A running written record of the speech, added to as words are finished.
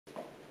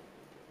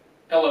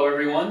Hello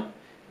everyone,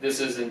 this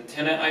is an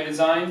antenna I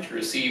designed to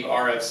receive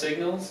RF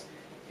signals.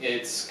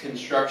 Its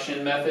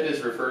construction method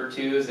is referred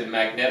to as a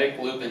magnetic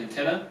loop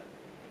antenna.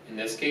 In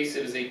this case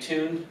it is a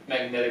tuned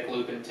magnetic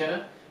loop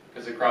antenna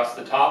because across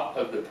the top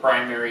of the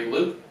primary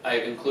loop I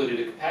have included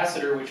a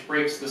capacitor which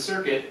breaks the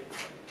circuit,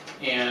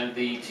 and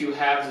the two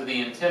halves of the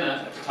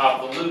antenna at the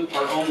top of the loop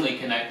are only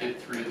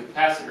connected through the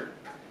capacitor.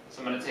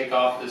 So I'm going to take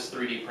off this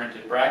 3D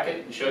printed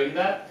bracket and show you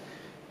that.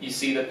 You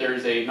see that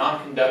there's a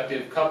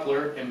non-conductive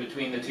coupler in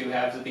between the two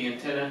halves of the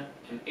antenna,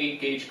 an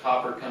 8-gauge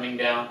copper coming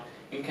down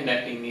and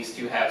connecting these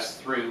two halves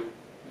through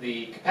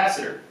the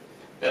capacitor.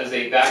 That is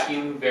a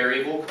vacuum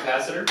variable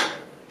capacitor,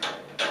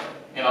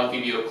 and I'll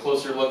give you a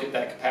closer look at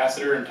that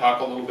capacitor and talk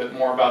a little bit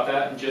more about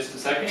that in just a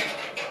second.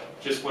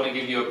 Just want to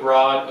give you a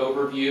broad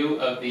overview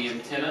of the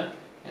antenna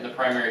and the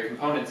primary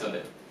components of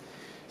it.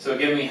 So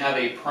again, we have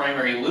a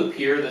primary loop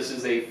here. This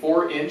is a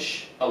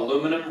 4-inch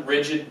aluminum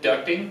rigid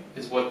ducting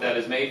is what that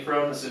is made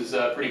from. This is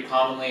pretty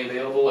commonly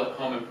available at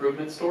home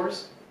improvement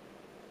stores.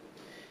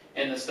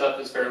 And the stuff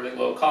is fairly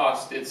low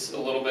cost. It's a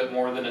little bit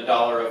more than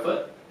 $1 a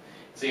foot.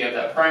 So you have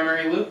that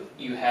primary loop.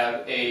 You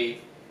have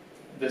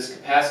this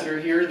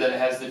capacitor here that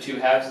has the two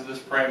halves of this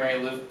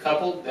primary loop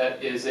coupled.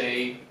 That is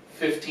a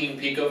 15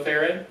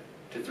 picofarad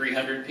to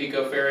 300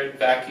 picofarad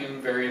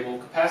vacuum variable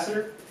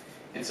capacitor.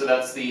 And so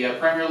that's the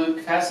primary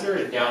loop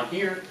capacitor, and down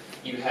here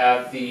you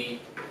have the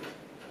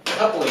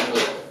coupling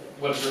loop,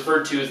 what is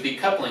referred to as the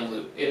coupling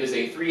loop. It is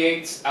a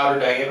 3/8 outer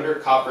diameter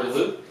copper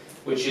loop,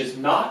 which is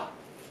not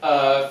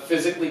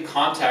physically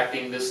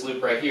contacting this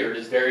loop right here. It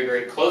is very,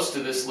 very close to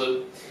this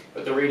loop,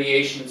 but the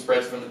radiation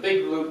spreads from the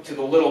big loop to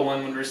the little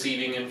one when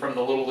receiving, and from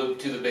the little loop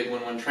to the big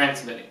one when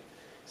transmitting.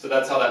 So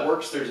that's how that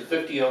works. There's a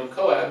 50 ohm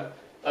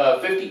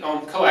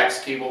coax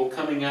cable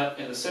coming up,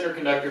 and the center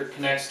conductor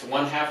connects to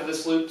one half of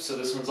this loop, so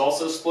this one's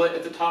also split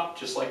at the top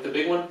just like the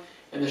big one,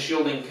 and the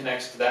shielding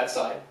connects to that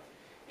side.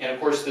 And of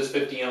course this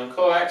 50 ohm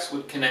coax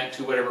would connect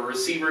to whatever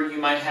receiver you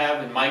might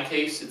have. In my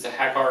case it's a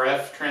HAC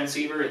RF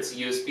transceiver. It's a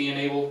USB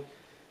enabled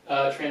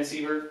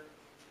transceiver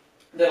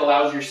that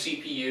allows your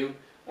CPU,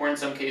 or in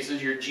some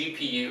cases your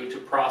GPU, to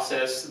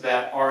process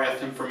that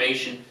RF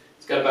information.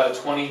 It's got about a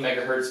 20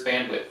 megahertz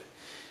bandwidth.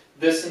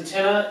 This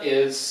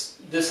antenna's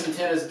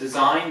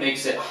design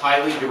makes it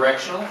highly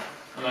directional.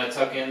 I'm going to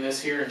tuck in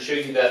this here and show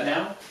you that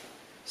now.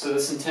 So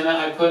this antenna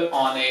I put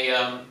on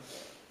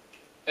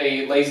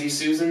a Lazy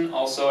Susan.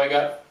 Also, I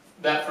got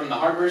that from the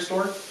hardware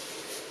store.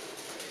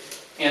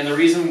 And the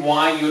reason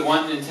why you would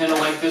want an antenna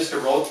like this to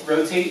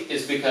rotate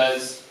is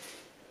because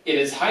it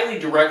is highly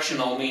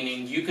directional,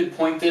 meaning you could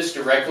point this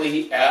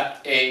directly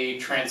at a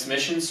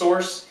transmission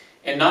source,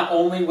 and not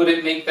only would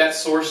it make that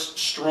source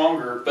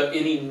stronger, but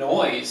any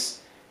noise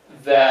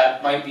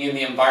that might be in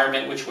the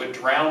environment which would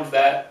drown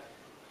that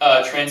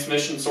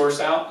transmission source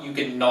out, you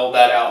can null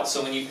that out.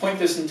 So when you point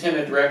this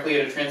antenna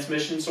directly at a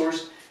transmission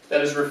source,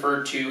 that is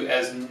referred to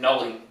as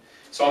nulling.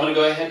 So I'm going to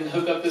go ahead and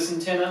hook up this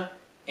antenna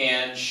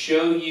and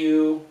show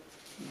you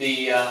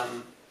the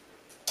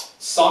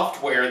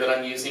software that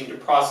I'm using to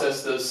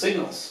process those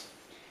signals.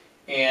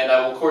 And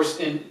I will, of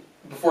course,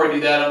 before I do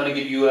that, I'm going to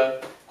give you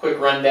a quick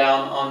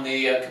rundown on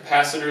the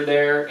capacitor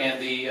there and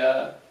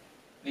the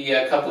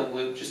coupling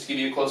loop, just to give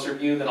you a closer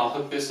view. Then I'll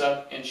hook this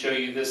up and show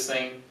you this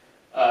thing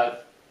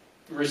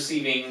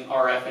receiving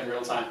RF in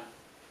real time.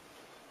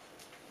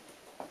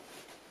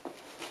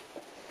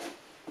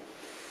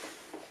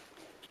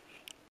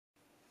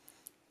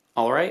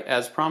 Alright,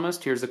 as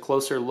promised, here's a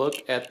closer look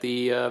at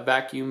the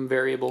vacuum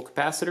variable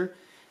capacitor,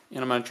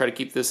 and I'm going to try to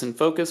keep this in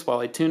focus while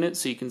I tune it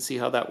so you can see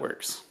how that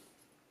works.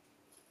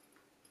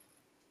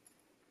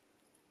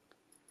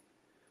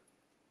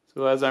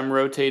 So as I'm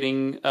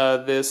rotating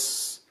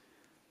this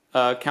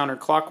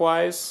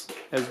counterclockwise,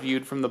 as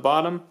viewed from the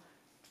bottom,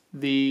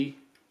 the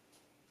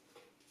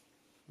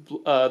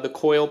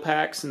coil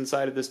packs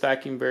inside of this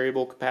vacuum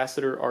variable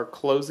capacitor are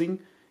closing,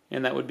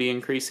 and that would be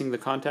increasing the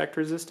contact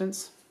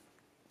resistance.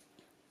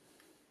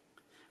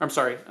 I'm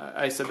sorry,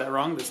 I said that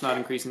wrong. That's not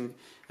increasing,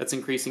 that's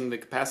increasing the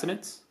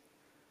capacitance.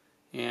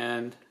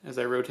 And as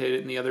I rotate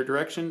it in the other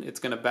direction, it's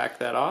going to back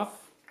that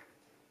off,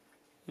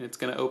 and it's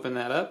going to open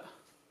that up.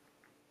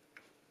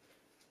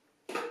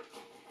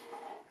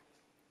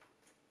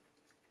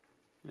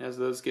 As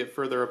those get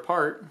further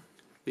apart,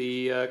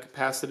 the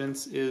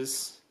capacitance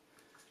is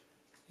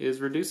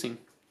reducing,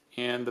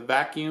 and the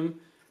vacuum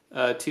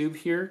tube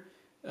here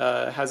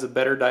has a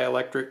better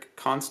dielectric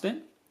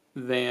constant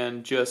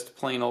than just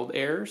plain old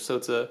air. So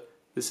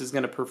this is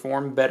going to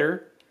perform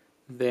better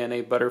than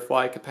a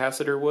butterfly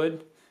capacitor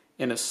would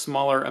in a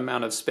smaller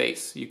amount of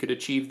space. You could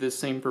achieve this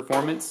same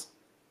performance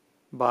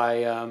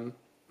by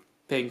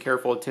paying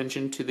careful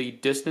attention to the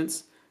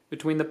distance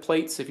between the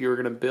plates if you were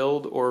going to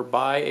build or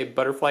buy a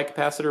butterfly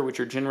capacitor, which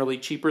are generally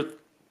cheaper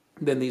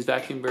than these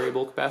vacuum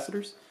variable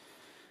capacitors.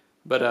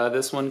 But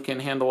this one can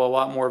handle a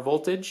lot more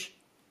voltage,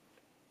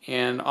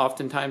 and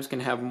oftentimes can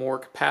have more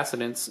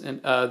capacitance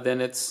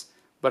than its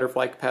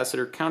butterfly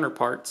capacitor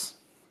counterparts,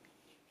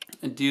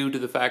 due to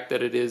the fact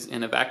that it is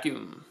in a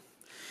vacuum.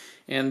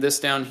 And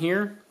this down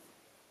here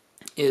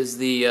is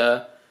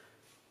the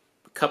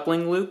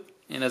coupling loop,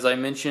 and as I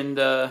mentioned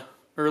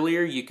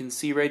earlier, you can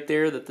see right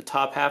there that the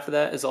top half of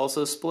that is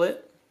also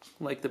split,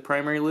 like the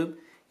primary loop,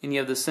 and you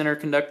have the center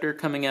conductor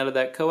coming out of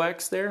that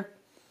coax there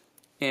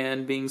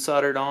and being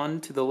soldered on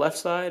to the left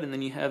side, and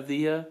then you have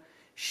the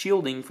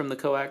shielding from the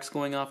coax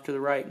going off to the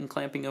right and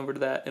clamping over to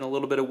that, and a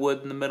little bit of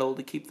wood in the middle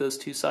to keep those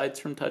two sides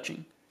from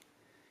touching.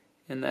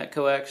 And that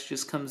coax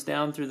just comes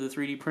down through the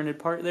 3D printed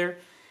part there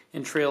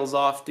and trails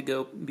off to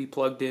go be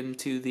plugged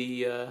into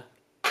the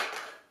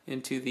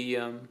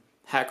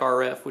hack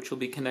RF, which will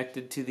be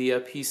connected to the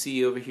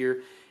PC over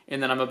here.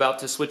 And then I'm about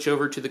to switch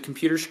over to the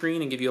computer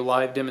screen and give you a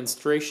live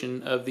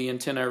demonstration of the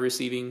antenna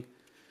receiving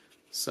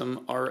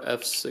some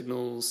RF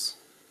signals.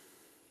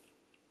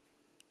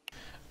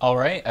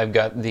 Alright, I've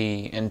got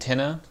the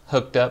antenna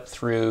hooked up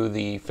through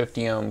the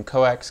 50 ohm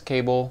coax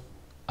cable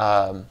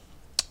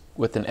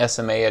with an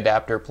SMA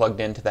adapter plugged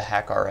into the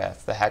hack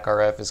RF. The hack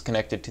RF is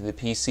connected to the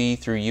PC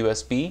through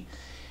USB,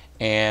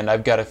 and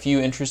I've got a few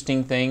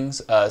interesting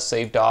things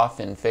saved off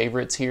in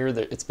favorites here.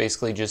 It's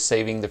basically just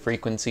saving the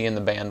frequency and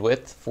the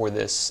bandwidth for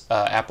this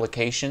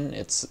application.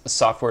 It's a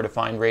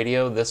software-defined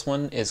radio. This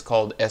one is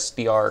called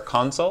SDR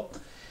Console,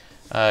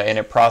 and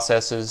it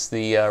processes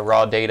the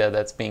raw data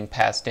that's being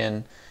passed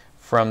in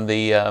from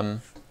the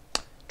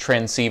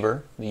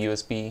transceiver, the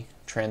USB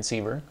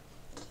transceiver.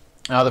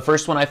 Now the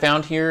first one I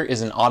found here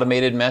is an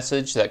automated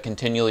message that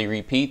continually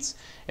repeats,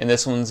 and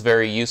this one's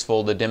very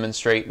useful to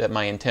demonstrate that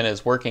my antenna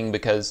is working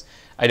because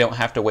I don't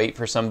have to wait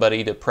for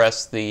somebody to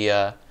press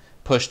the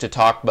push to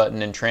talk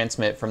button and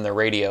transmit from the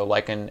radio.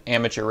 Like an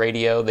amateur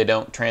radio, they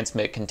don't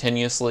transmit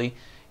continuously.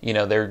 You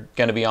know, they're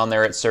going to be on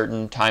there at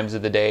certain times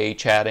of the day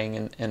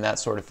chatting and that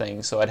sort of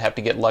thing. So I'd have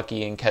to get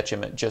lucky and catch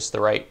them at just the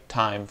right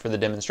time for the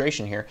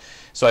demonstration here.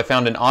 So I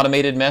found an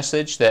automated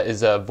message that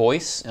is a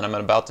voice, and I'm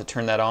about to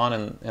turn that on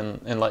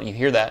and let you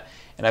hear that.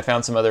 And I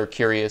found some other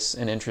curious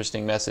and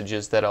interesting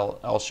messages that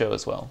I'll show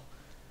as well.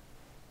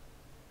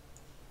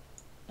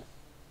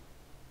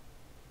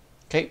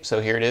 Okay,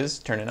 so here it is.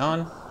 Turn it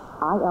on.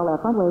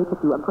 ILF unway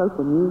to approach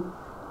the news.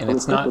 And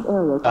it's not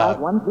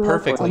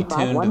perfectly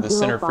tuned to the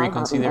center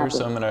frequency there,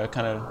 so I'm going to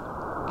kind of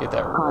get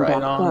that right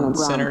on and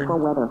centered.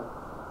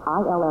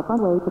 ILF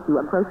unway to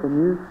approach the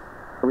news.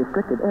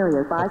 Restricted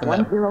areas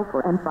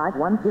 5104 and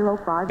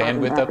 5105.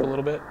 Bandwidth up a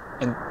little bit.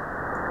 And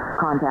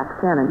contact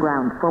scan and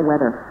ground for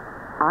weather.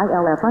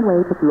 ILF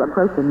unway to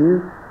approach the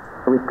news.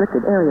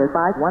 Restricted areas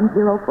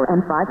 5104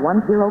 and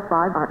 5105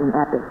 are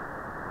inactive.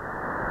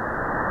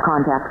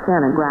 Contact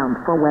scan and ground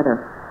for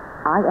weather.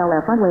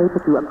 ILF unway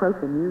to approach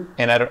the news.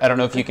 And I don't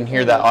know if you can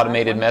hear that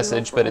automated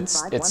message, but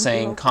it's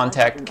saying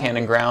contact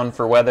cannon ground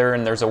for weather,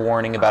 and there's a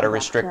warning about a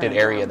restricted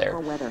area there.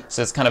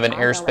 So it's kind of an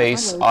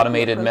airspace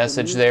automated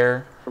message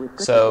there,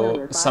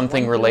 so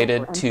something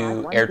related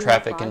to air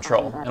traffic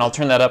control. And I'll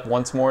turn that up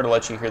once more to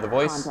let you hear the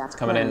voice. It's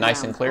coming in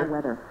nice and clear.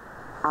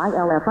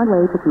 ILF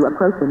unway to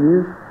approach the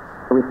news.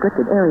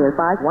 Restricted areas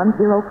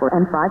 5104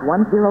 and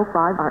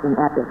 5105 are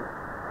inactive.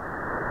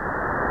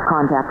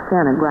 Contact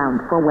cannon ground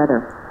for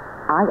weather.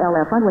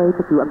 ILF unway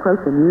to approach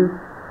the news.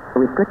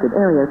 Restricted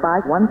areas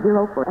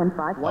 5104 and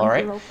 5105. All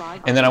right,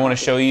 and then I want to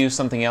show you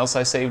something else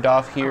I saved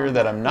off here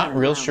that I'm not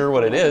real sure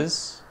what it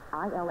is.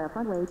 ILF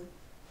unway.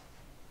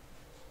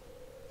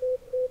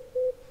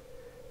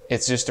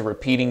 It's just a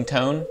repeating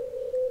tone.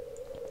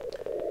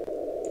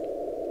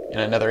 And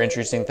another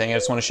interesting thing, I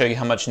just want to show you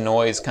how much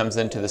noise comes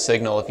into the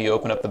signal if you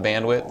open up the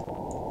bandwidth.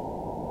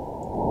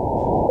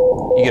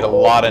 You get a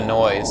lot of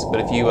noise, but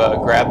if you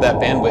grab that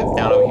bandwidth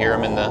down over here,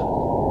 I'm in the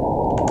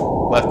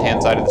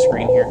left-hand side of the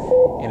screen here,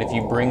 and if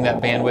you bring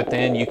that bandwidth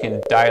in, you can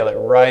dial it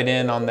right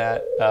in on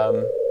that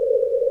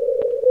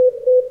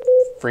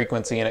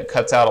frequency, and it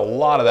cuts out a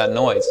lot of that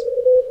noise.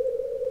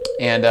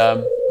 And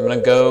I'm going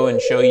to go and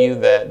show you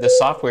that this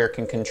software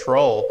can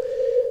control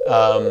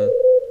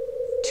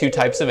two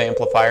types of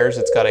amplifiers.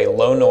 It's got a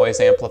low noise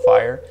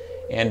amplifier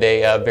and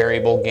a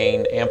variable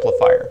gain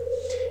amplifier.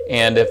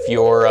 And if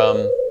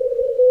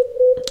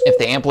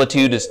the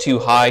amplitude is too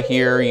high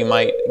here, you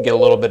might get a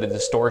little bit of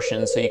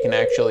distortion, so you can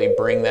actually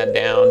bring that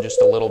down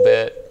just a little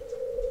bit.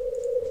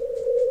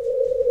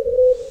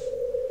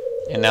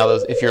 And now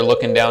if you're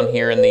looking down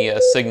here in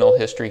the signal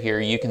history here,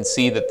 you can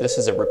see that this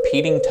is a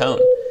repeating tone.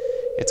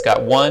 It's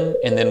got 1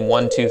 and then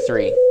 1, 2,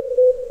 3.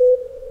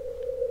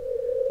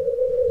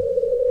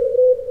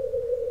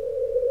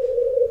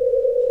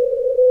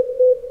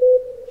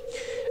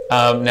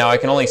 Now I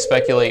can only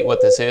speculate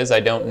what this is, I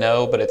don't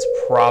know, but it's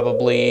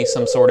probably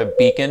some sort of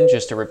beacon,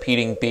 just a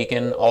repeating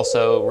beacon,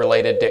 also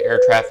related to air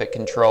traffic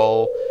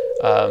control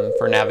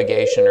for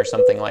navigation or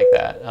something like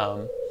that.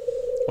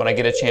 When I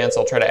get a chance,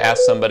 I'll try to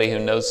ask somebody who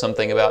knows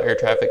something about air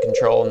traffic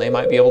control, and they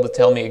might be able to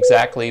tell me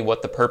exactly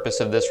what the purpose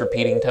of this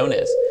repeating tone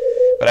is.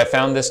 But I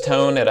found this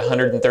tone at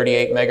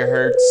 138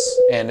 megahertz,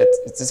 and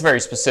it's a very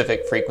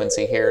specific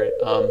frequency here.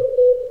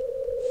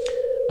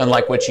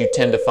 Unlike what you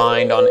tend to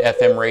find on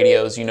FM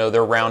radios, you know,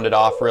 they're rounded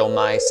off real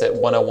nice at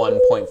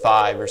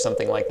 101.5 or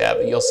something like that.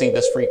 But you'll see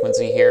this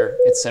frequency here,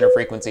 its center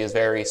frequency is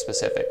very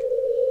specific.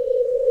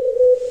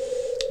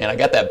 And I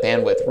got that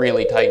bandwidth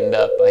really tightened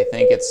up. I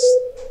think it's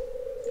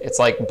it's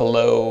like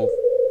below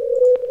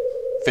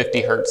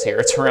 50 hertz here.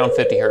 It's around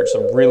 50 hertz,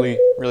 so really,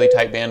 really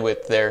tight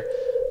bandwidth there.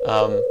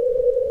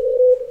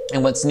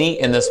 And what's neat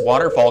in this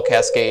waterfall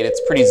cascade, it's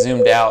pretty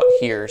zoomed out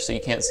here, so you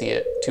can't see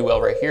it too well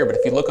right here. But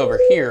if you look over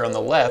here on the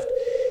left,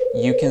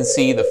 you can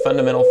see the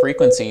fundamental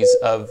frequencies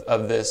of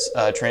this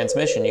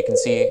transmission. You can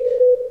see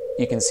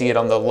it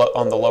on the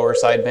lower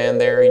sideband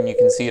there, and you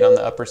can see it on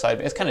the upper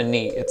sideband. It's kind of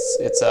neat.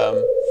 It's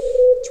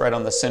right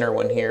on the center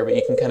one here, but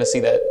you can kind of see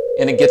that,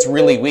 and it gets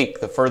really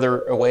weak the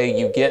further away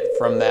you get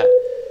from that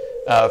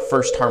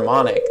first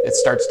harmonic. It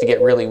starts to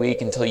get really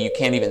weak until you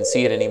can't even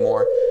see it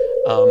anymore.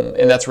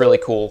 And that's really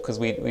cool because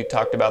we've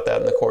talked about that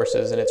in the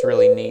courses, and it's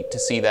really neat to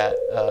see that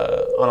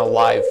on a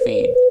live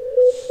feed.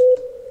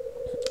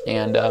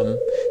 And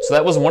so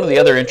that was one of the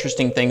other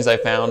interesting things I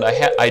found.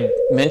 I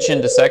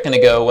mentioned a second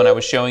ago when I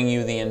was showing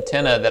you the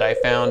antenna that I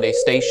found a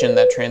station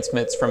that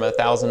transmits from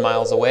 1,000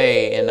 miles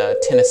away in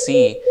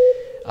Tennessee.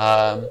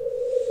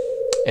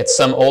 It's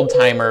some old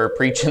timer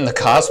preaching the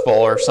gospel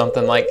or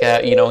something like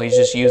that. You know, he's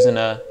just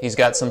he's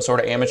got some sort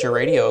of amateur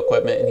radio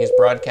equipment and he's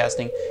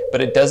broadcasting,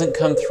 but it doesn't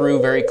come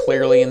through very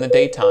clearly in the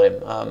daytime.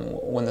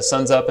 When the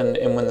sun's up and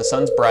when the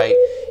sun's bright,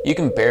 you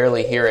can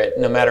barely hear it,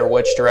 no matter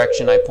which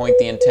direction I point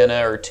the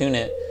antenna or tune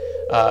it,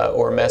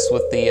 or mess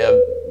with the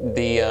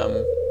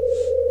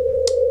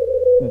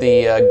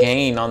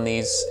gain on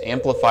these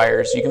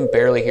amplifiers. You can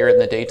barely hear it in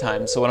the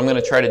daytime. So what I'm going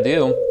to try to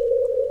do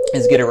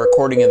is get a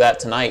recording of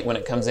that tonight when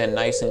it comes in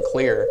nice and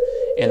clear,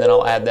 and then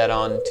I'll add that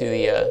on to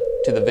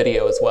the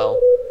video as well.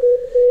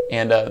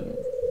 And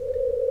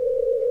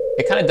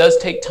it kind of does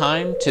take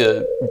time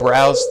to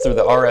browse through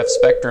the RF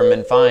spectrum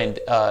and find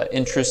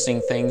interesting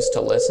things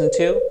to listen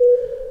to.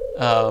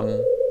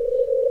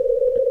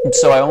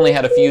 So I only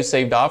had a few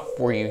saved off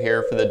for you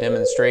here for the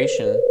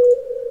demonstration.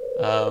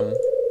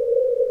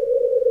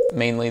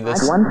 Mainly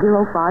this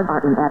 105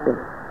 are in active.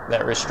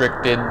 That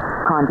restricted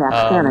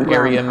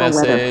area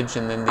message,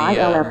 and then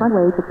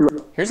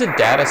here's a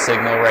data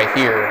signal right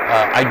here.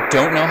 I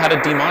don't know how to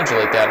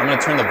demodulate that. I'm going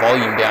to turn the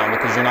volume down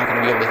because you're not going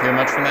to be able to hear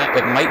much from that.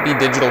 It might be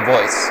digital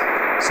voice,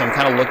 so I'm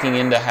kind of looking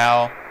into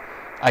how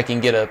I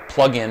can get a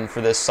plug-in for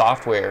this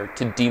software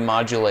to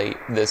demodulate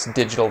this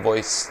digital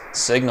voice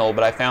signal.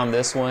 But I found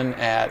this one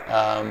at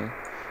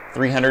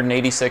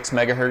 386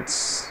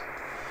 megahertz,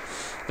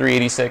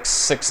 386,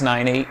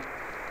 698.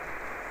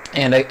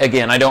 And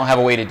again, I don't have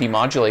a way to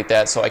demodulate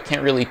that, so I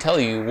can't really tell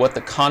you what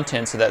the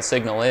contents of that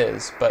signal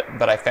is,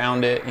 but I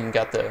found it and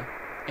got the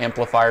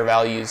amplifier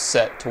values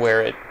set to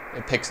where it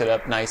picks it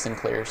up nice and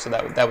clear. So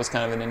that was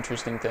kind of an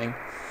interesting thing.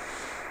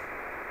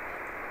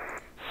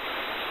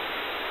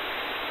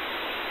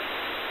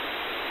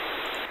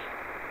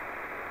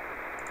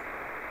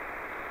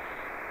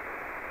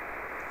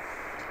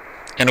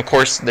 And of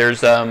course,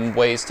 there's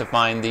ways to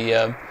find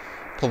the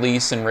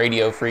police and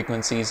radio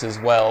frequencies as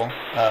well.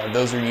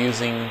 Those are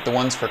using, the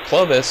ones for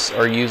Clovis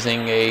are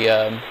using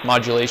a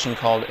modulation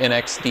called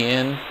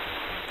NXDN.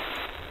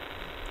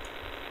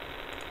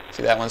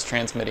 See, that one's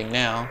transmitting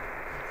now,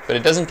 but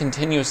it doesn't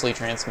continuously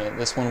transmit.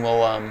 This one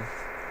will,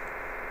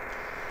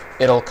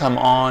 it'll come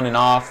on and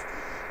off,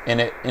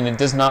 and it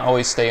does not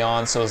always stay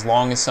on. So as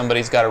long as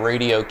somebody's got a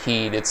radio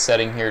keyed, it's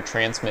setting here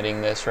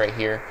transmitting this right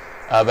here.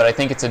 But I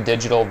think it's a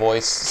digital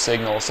voice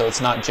signal, so it's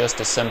not just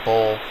a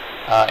simple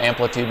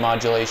amplitude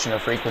modulation or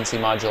frequency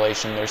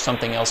modulation. There's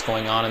something else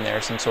going on in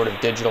there, some sort of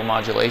digital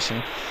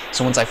modulation.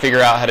 So once I figure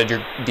out how to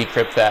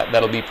decrypt that,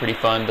 that'll be pretty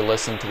fun to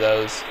listen to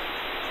those.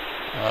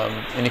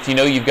 And if you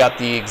know you've got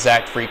the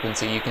exact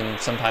frequency, you can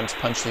sometimes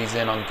punch these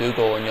in on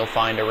Google and you'll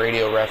find a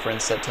radio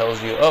reference that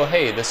tells you, oh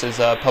hey, this is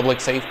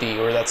public safety,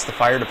 or that's the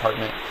fire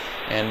department,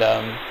 and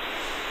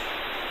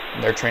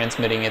they're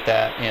transmitting at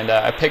that. And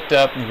I picked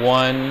up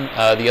one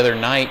the other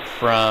night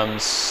from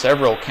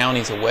several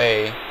counties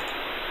away.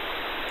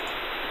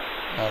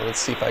 Let's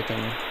see if I can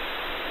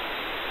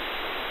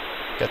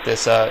get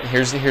this.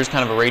 Here's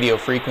kind of a radio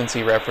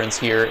frequency reference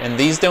here, and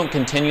these don't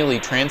continually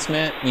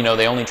transmit. You know,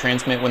 they only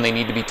transmit when they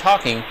need to be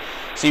talking.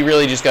 So you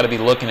really just got to be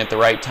looking at the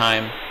right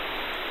time.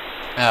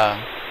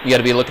 You got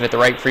to be looking at the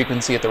right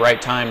frequency at the right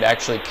time to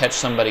actually catch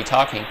somebody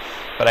talking.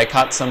 But I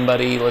caught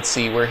somebody, let's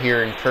see, we're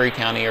here in Curry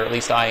County, or at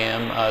least I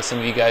am. Some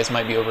of you guys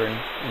might be over in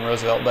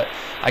Roosevelt, but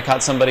I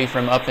caught somebody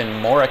from up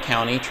in Mora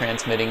County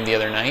transmitting the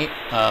other night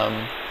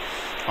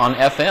on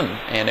FM,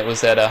 and it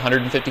was at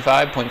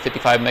 155.55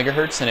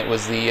 megahertz, and it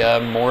was the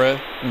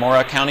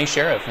Mora County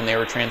Sheriff, and they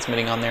were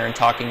transmitting on there and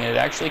talking, and it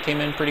actually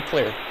came in pretty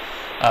clear.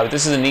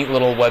 This is a neat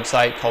little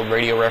website called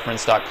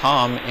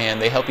radioreference.com,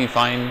 and they help you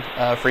find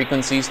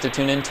frequencies to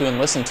tune into and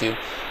listen to.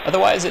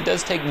 Otherwise, it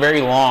does take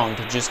very long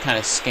to just kind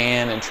of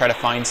scan and try to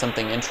find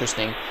something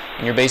interesting,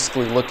 and you're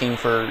basically looking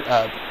for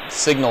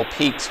signal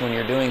peaks when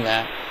you're doing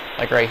that.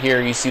 Like right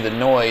here, you see the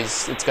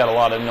noise. It's got a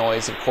lot of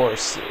noise, of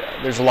course.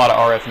 There's a lot of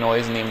RF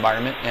noise in the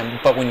environment,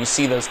 but when you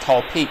see those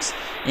tall peaks,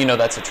 you know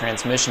that's a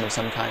transmission of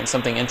some kind.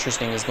 Something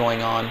interesting is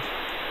going on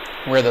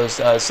where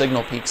those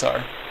signal peaks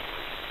are.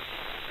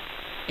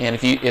 And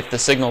if the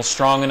signal's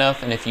strong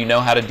enough, and if you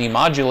know how to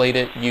demodulate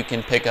it, you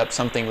can pick up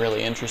something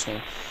really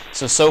interesting.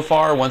 So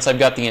far, once I've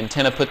got the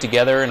antenna put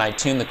together and I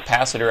tune the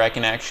capacitor, I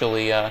can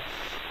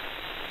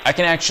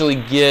actually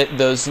get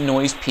those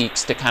noise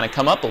peaks to kind of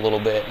come up a little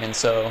bit. And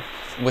so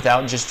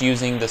without just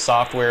using the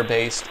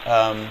software-based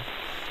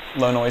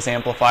low noise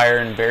amplifier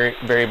and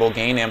variable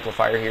gain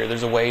amplifier here,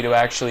 there's a way to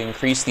actually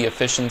increase the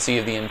efficiency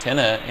of the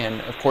antenna.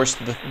 And of course,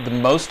 the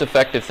most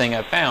effective thing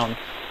I've found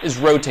is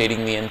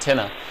rotating the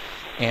antenna.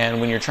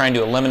 And when you're trying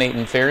to eliminate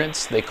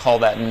interference, they call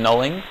that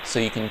nulling. So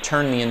you can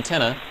turn the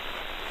antenna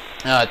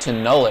to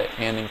null it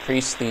and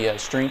increase the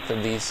strength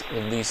of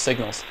these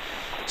signals.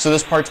 So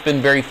this part's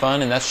been very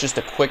fun, and that's just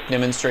a quick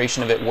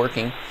demonstration of it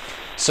working.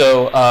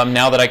 So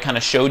now that I kind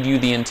of showed you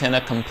the antenna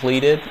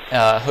completed,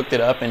 hooked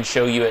it up and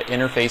show you it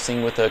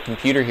interfacing with a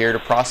computer here to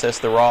process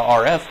the raw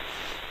RF,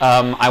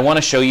 I want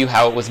to show you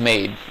how it was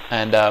made.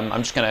 And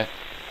I'm just going to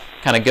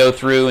kind of go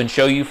through and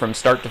show you from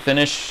start to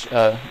finish,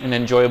 an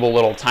enjoyable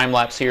little time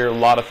lapse here, a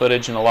lot of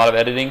footage and a lot of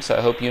editing, so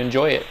I hope you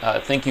enjoy it.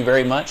 Thank you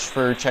very much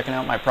for checking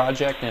out my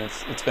project, and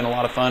it's been a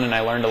lot of fun, and I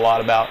learned a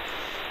lot about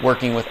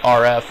working with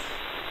RF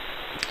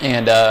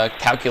and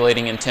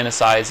calculating antenna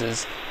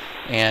sizes,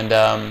 and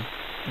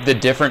the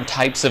different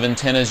types of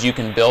antennas you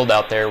can build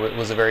out there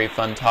was a very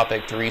fun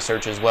topic to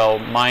research as well.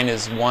 Mine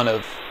is one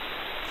of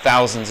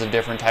thousands of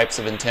different types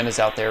of antennas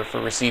out there for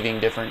receiving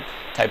different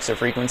types of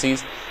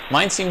frequencies.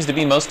 Mine seems to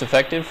be most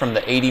effective from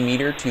the 80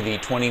 meter to the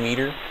 20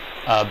 meter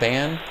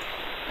band,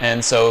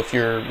 and so if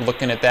you're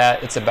looking at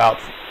that, it's about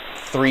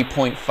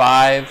 3.5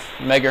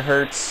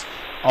 megahertz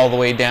all the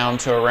way down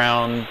to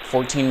around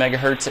 14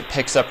 megahertz. It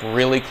picks up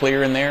really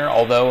clear in there,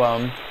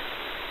 although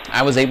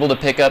I was able to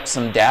pick up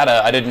some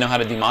data. I didn't know how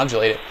to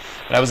demodulate it,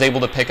 but I was able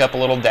to pick up a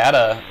little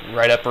data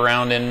right up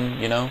around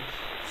in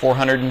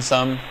 400 and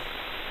some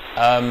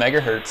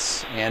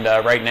megahertz. And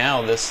right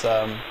now this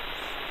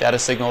data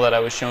signal that I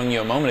was showing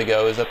you a moment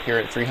ago is up here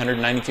at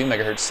 392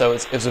 megahertz. So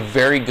it's a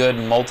very good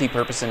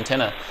multi-purpose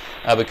antenna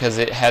because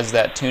it has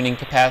that tuning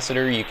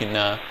capacitor. You can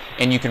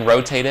and you can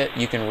rotate it.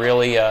 You can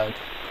really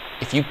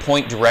if you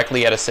point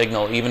directly at a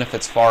signal, even if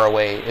it's far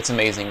away, it's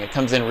amazing. It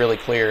comes in really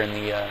clear, in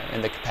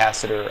the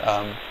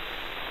capacitor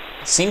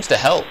seems to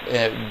help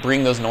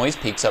bring those noise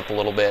peaks up a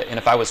little bit. And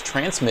if I was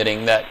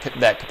transmitting that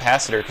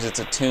capacitor, because it's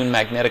a tuned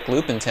magnetic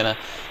loop antenna,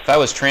 if I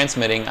was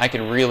transmitting, I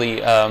could really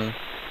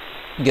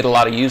get a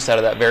lot of use out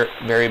of that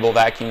variable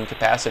vacuum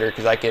capacitor,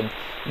 because I could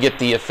get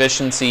the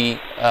efficiency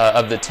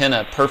of the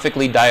antenna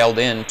perfectly dialed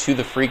in to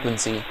the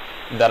frequency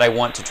that I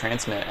want to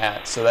transmit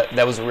at. So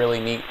that was a really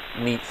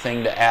neat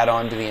thing to add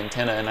on to the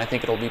antenna, and I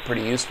think it'll be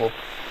pretty useful.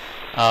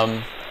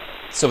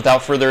 So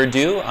without further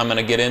ado, I'm going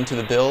to get into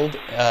the build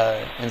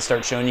and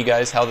start showing you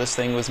guys how this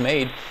thing was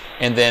made.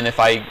 And then if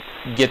I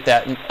get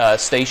that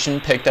station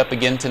picked up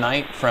again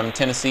tonight from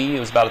Tennessee, it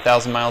was about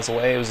 1,000 miles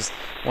away. It was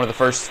one of the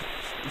first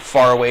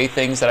far away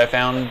things that I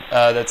found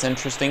that's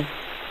interesting.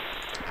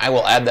 I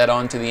will add that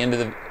on to the end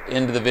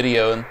of the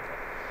video,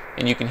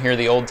 and you can hear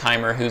the old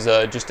timer who's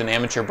just an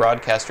amateur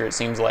broadcaster, it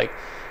seems like,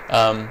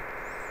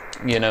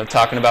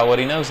 talking about what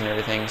he knows and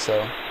everything.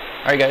 So,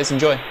 all right, guys,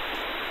 enjoy.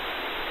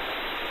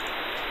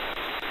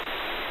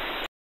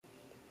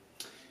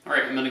 All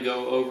right, I'm going to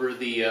go over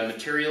the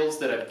materials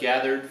that I've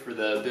gathered for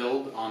the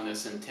build on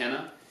this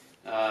antenna.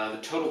 The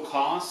total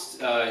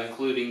cost,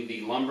 including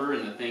the lumber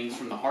and the things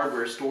from the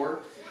hardware store,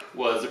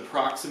 was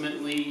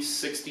approximately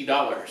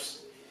 $60.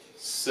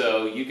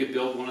 So you could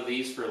build one of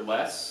these for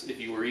less if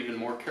you were even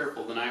more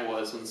careful than I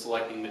was when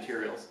selecting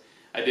materials.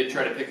 I did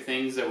try to pick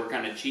things that were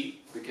kind of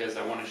cheap because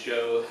I want to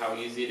show how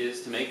easy it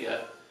is to make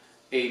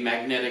a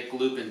magnetic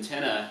loop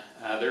antenna.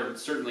 There are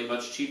certainly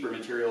much cheaper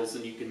materials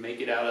than you can make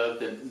it out of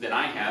than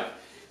I have.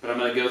 But I'm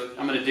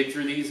going to dig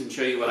through these and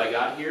show you what I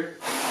got here,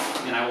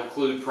 and I will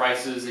include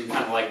prices and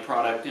kind of like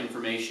product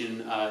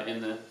information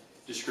in the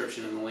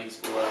description and the links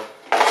below.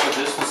 So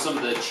this was some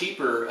of the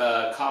cheaper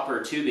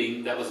copper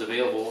tubing that was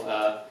available.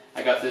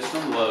 I got this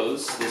from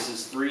Lowe's. This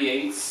is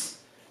 3/8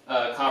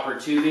 copper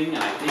tubing,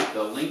 and I think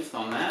the length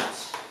on that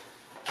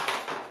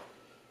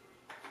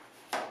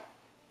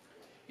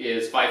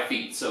is 5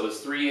 feet. So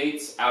it's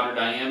 3/8 outer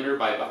diameter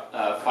by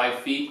 5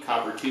 feet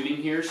copper tubing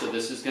here. So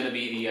this is going to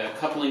be the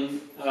coupling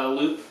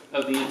loop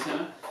of the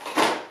antenna.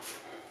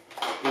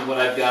 And what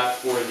I've got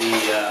for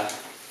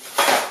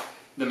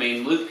the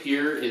main loop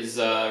here is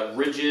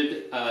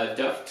rigid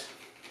duct.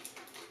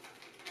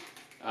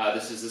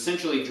 This is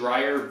essentially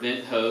dryer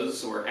vent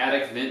hose or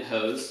attic vent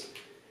hose,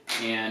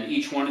 and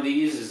each one of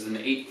these is an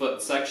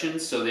 8-foot section,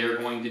 so they're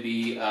going to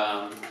be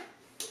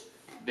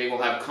they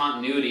will have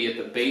continuity at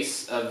the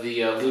base of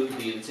the loop of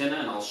the antenna,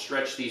 and I'll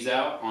stretch these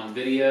out on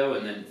video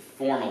and then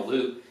form a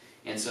loop.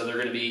 And so they're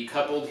going to be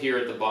coupled here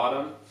at the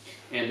bottom,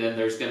 and then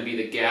there's going to be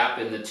the gap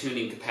in the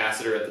tuning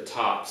capacitor at the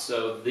top.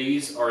 So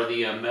these are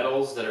the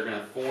metals that are going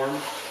to form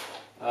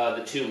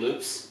the two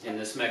loops in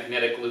this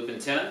magnetic loop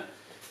antenna.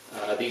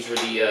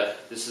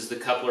 This is the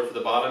coupler for the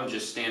bottom,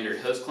 just standard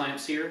hose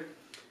clamps here.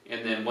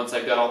 And then once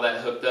I've got all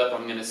that hooked up,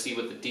 I'm going to see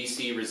what the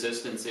DC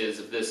resistance is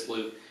of this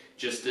loop,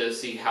 just to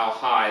see how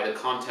high the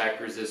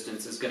contact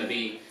resistance is going to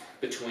be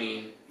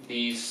between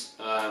these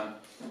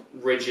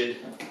rigid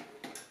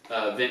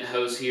vent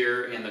hose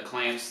here and the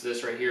clamps,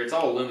 this right here, it's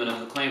all aluminum.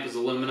 The clamp is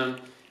aluminum.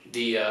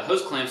 The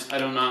hose clamps I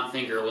do not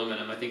think are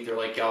aluminum. I think they're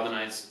like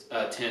galvanized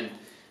tin.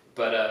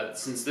 But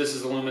since this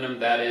is aluminum,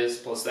 that is,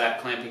 plus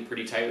that clamping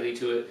pretty tightly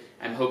to it,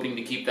 I'm hoping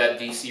to keep that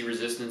DC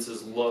resistance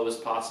as low as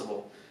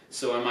possible.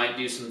 So I might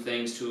do some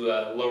things to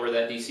lower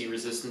that DC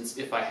resistance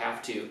if I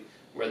have to,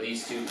 where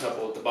these two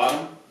couple at the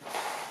bottom.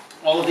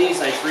 All of these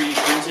I 3D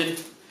printed.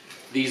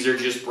 These are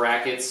just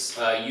brackets.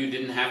 You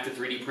didn't have to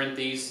 3D print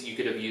these. You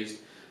could have used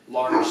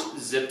large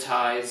zip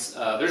ties.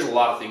 There's a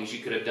lot of things you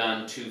could have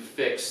done to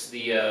fix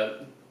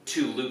the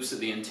 2 loops of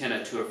the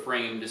antenna to a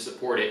frame to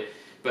support it.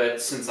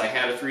 But since I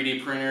had a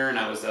 3D printer and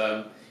I was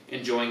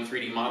enjoying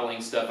 3D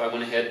modeling stuff, I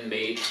went ahead and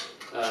made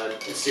a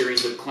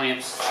series of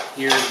clamps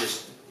here and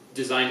just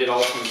designed it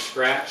all from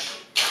scratch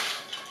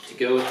to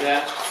go with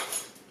that.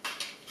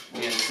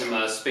 And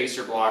some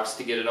spacer blocks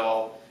to get it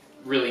all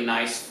really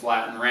nice,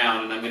 flat, and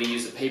round. And I'm going to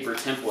use a paper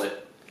template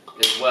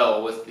as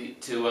well with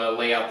to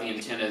lay out the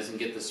antennas and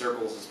get the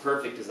circles as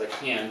perfect as I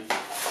can.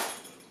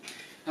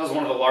 That was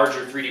one of the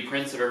larger 3D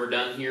prints I've ever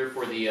done here.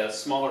 For the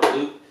smaller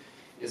loop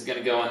is going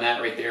to go on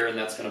that right there, and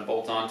that's going to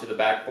bolt onto the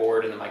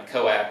backboard, and then my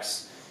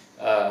coax,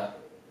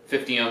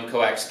 50 ohm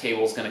coax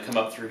cable is going to come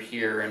up through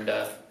here and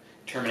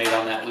terminate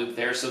on that loop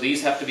there. So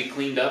these have to be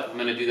cleaned up. I'm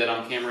going to do that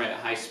on camera at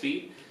high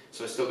speed.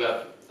 So I still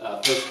got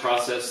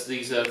post-process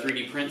these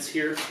 3D prints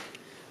here.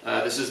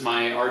 This is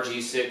my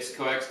RG6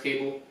 coax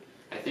cable.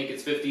 I think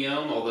it's 50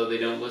 ohm, although they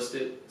don't list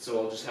it, so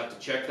I'll just have to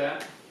check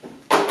that.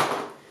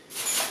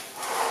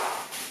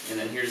 And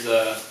then here's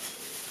the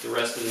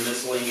rest of the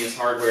miscellaneous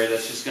hardware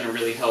that's just going to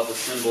really help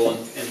assemble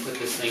and put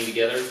this thing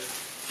together.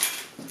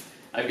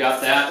 I've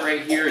got that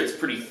right here. It's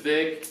pretty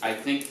thick. I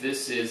think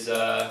this is,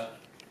 I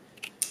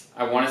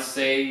want to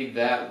say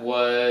that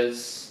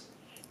was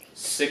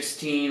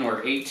 16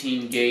 or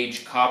 18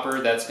 gauge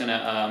copper. That's going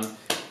to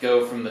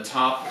go from the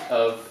top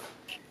of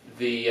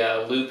the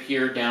loop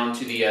here down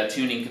to the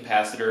tuning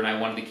capacitor, and I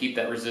wanted to keep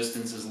that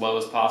resistance as low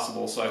as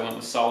possible, so I went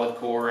with solid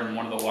core and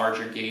one of the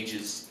larger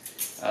gauges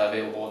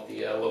available at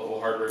the local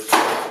hardware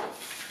store.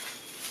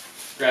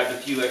 Grabbed a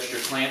few extra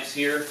clamps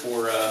here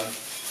for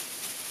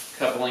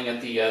coupling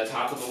at the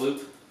top of the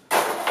loop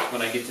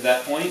when I get to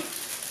that point.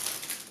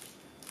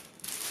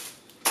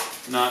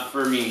 Not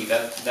for me,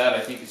 that I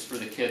think is for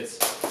the kids.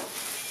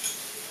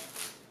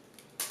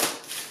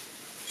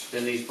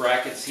 Then these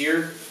brackets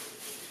here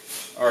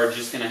are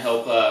just going to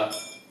help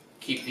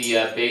keep the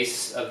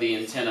base of the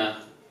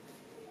antenna.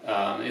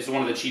 It's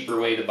one of the cheaper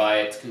way to buy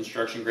it,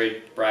 construction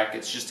grade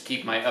brackets, just to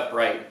keep my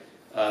upright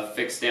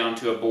fixed down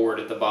to a board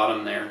at the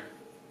bottom there.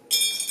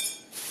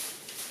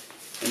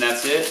 And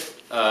that's it.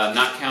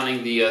 Not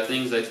counting the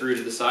things I threw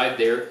to the side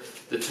there.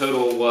 The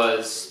total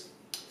was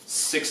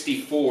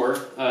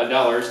 $64,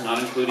 not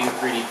including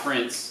 3D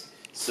prints.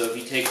 So if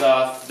you take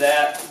off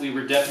that, we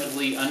were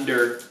definitely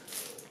under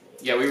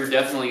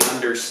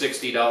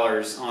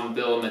 $60 on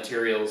bill of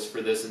materials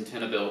for this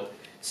antenna build.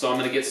 So I'm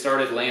going to get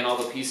started laying all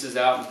the pieces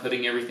out and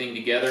putting everything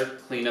together,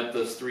 clean up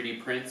those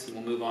 3D prints, and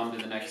we'll move on to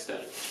the next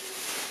step.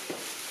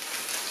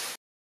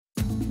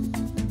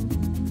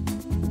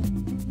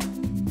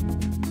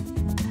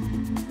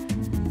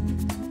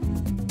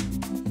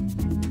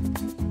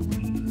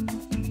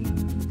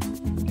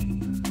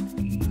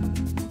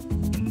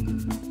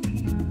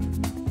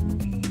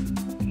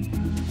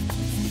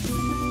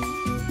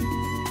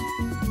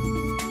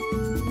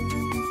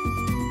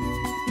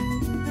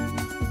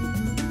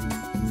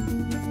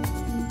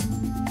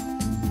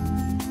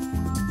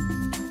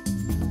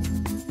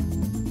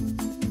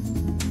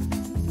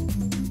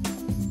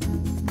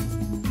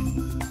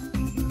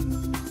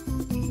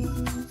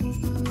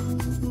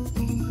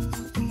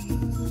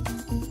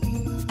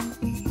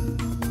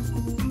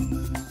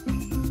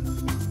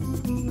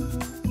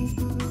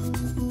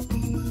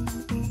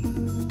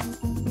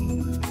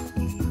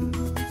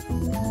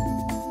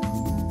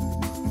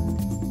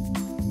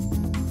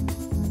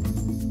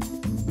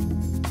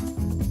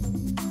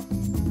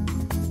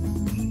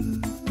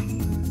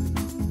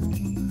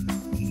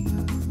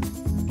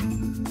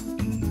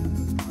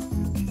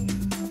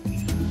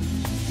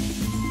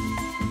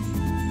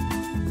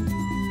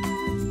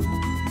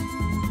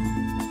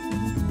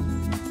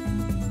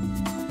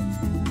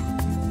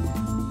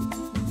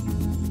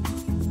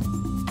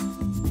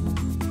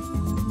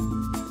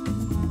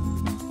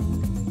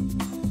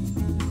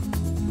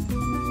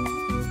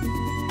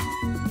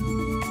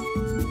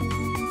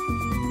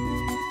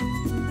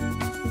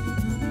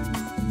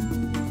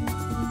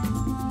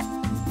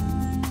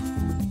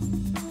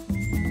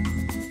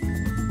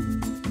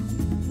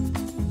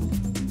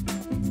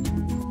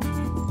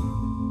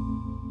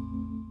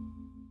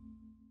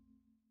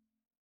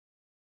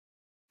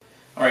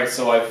 Alright,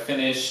 so I've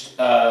finished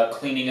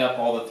cleaning up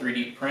all the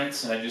 3D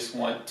prints, and I just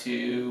want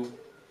to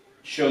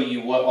show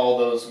you what all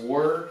those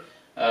were.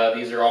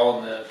 These are all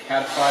in the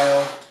CAD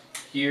file.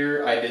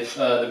 Here I did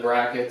the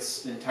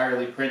brackets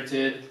entirely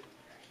printed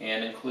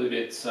and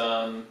included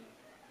some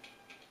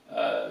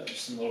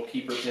just some little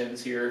keeper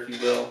pins here, if you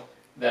will,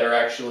 that are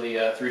actually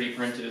 3D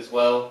printed as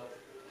well.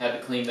 Had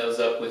to clean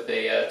those up with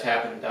a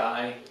tap and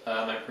die.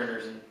 My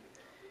printer's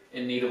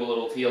in need of a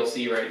little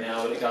TLC right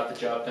now, but it got the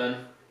job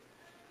done.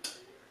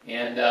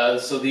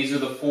 And so these are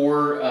the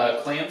 4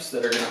 clamps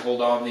that are going to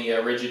hold on the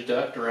rigid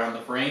duct around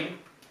the frame.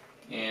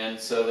 And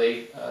so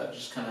they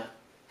just kind of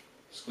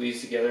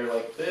squeeze together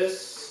like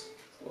this.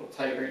 It's a little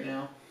tight right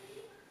now.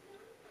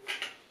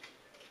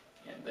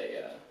 And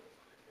they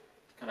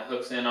kind of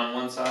hooks in on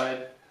one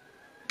side,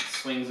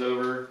 swings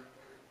over,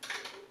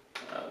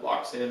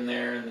 locks in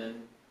there, and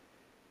then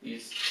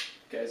these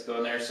guys go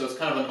in there. So it's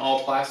kind of an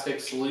all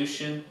plastic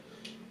solution.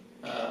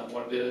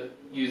 Wanted to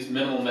use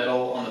minimal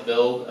metal on the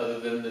build other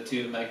than the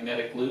 2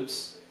 magnetic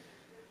loops.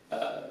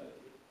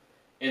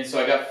 And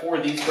so I got 4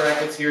 of these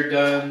brackets here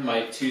done,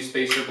 my 2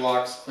 spacer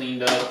blocks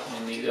cleaned up,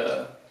 and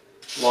the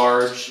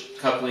large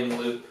coupling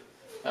loop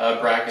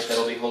bracket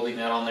that'll be holding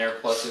that on there,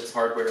 plus its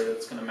hardware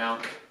that's going to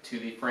mount to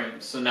the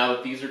frame. So now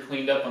that these are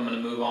cleaned up, I'm going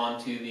to move on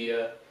to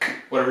the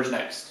whatever's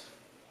next.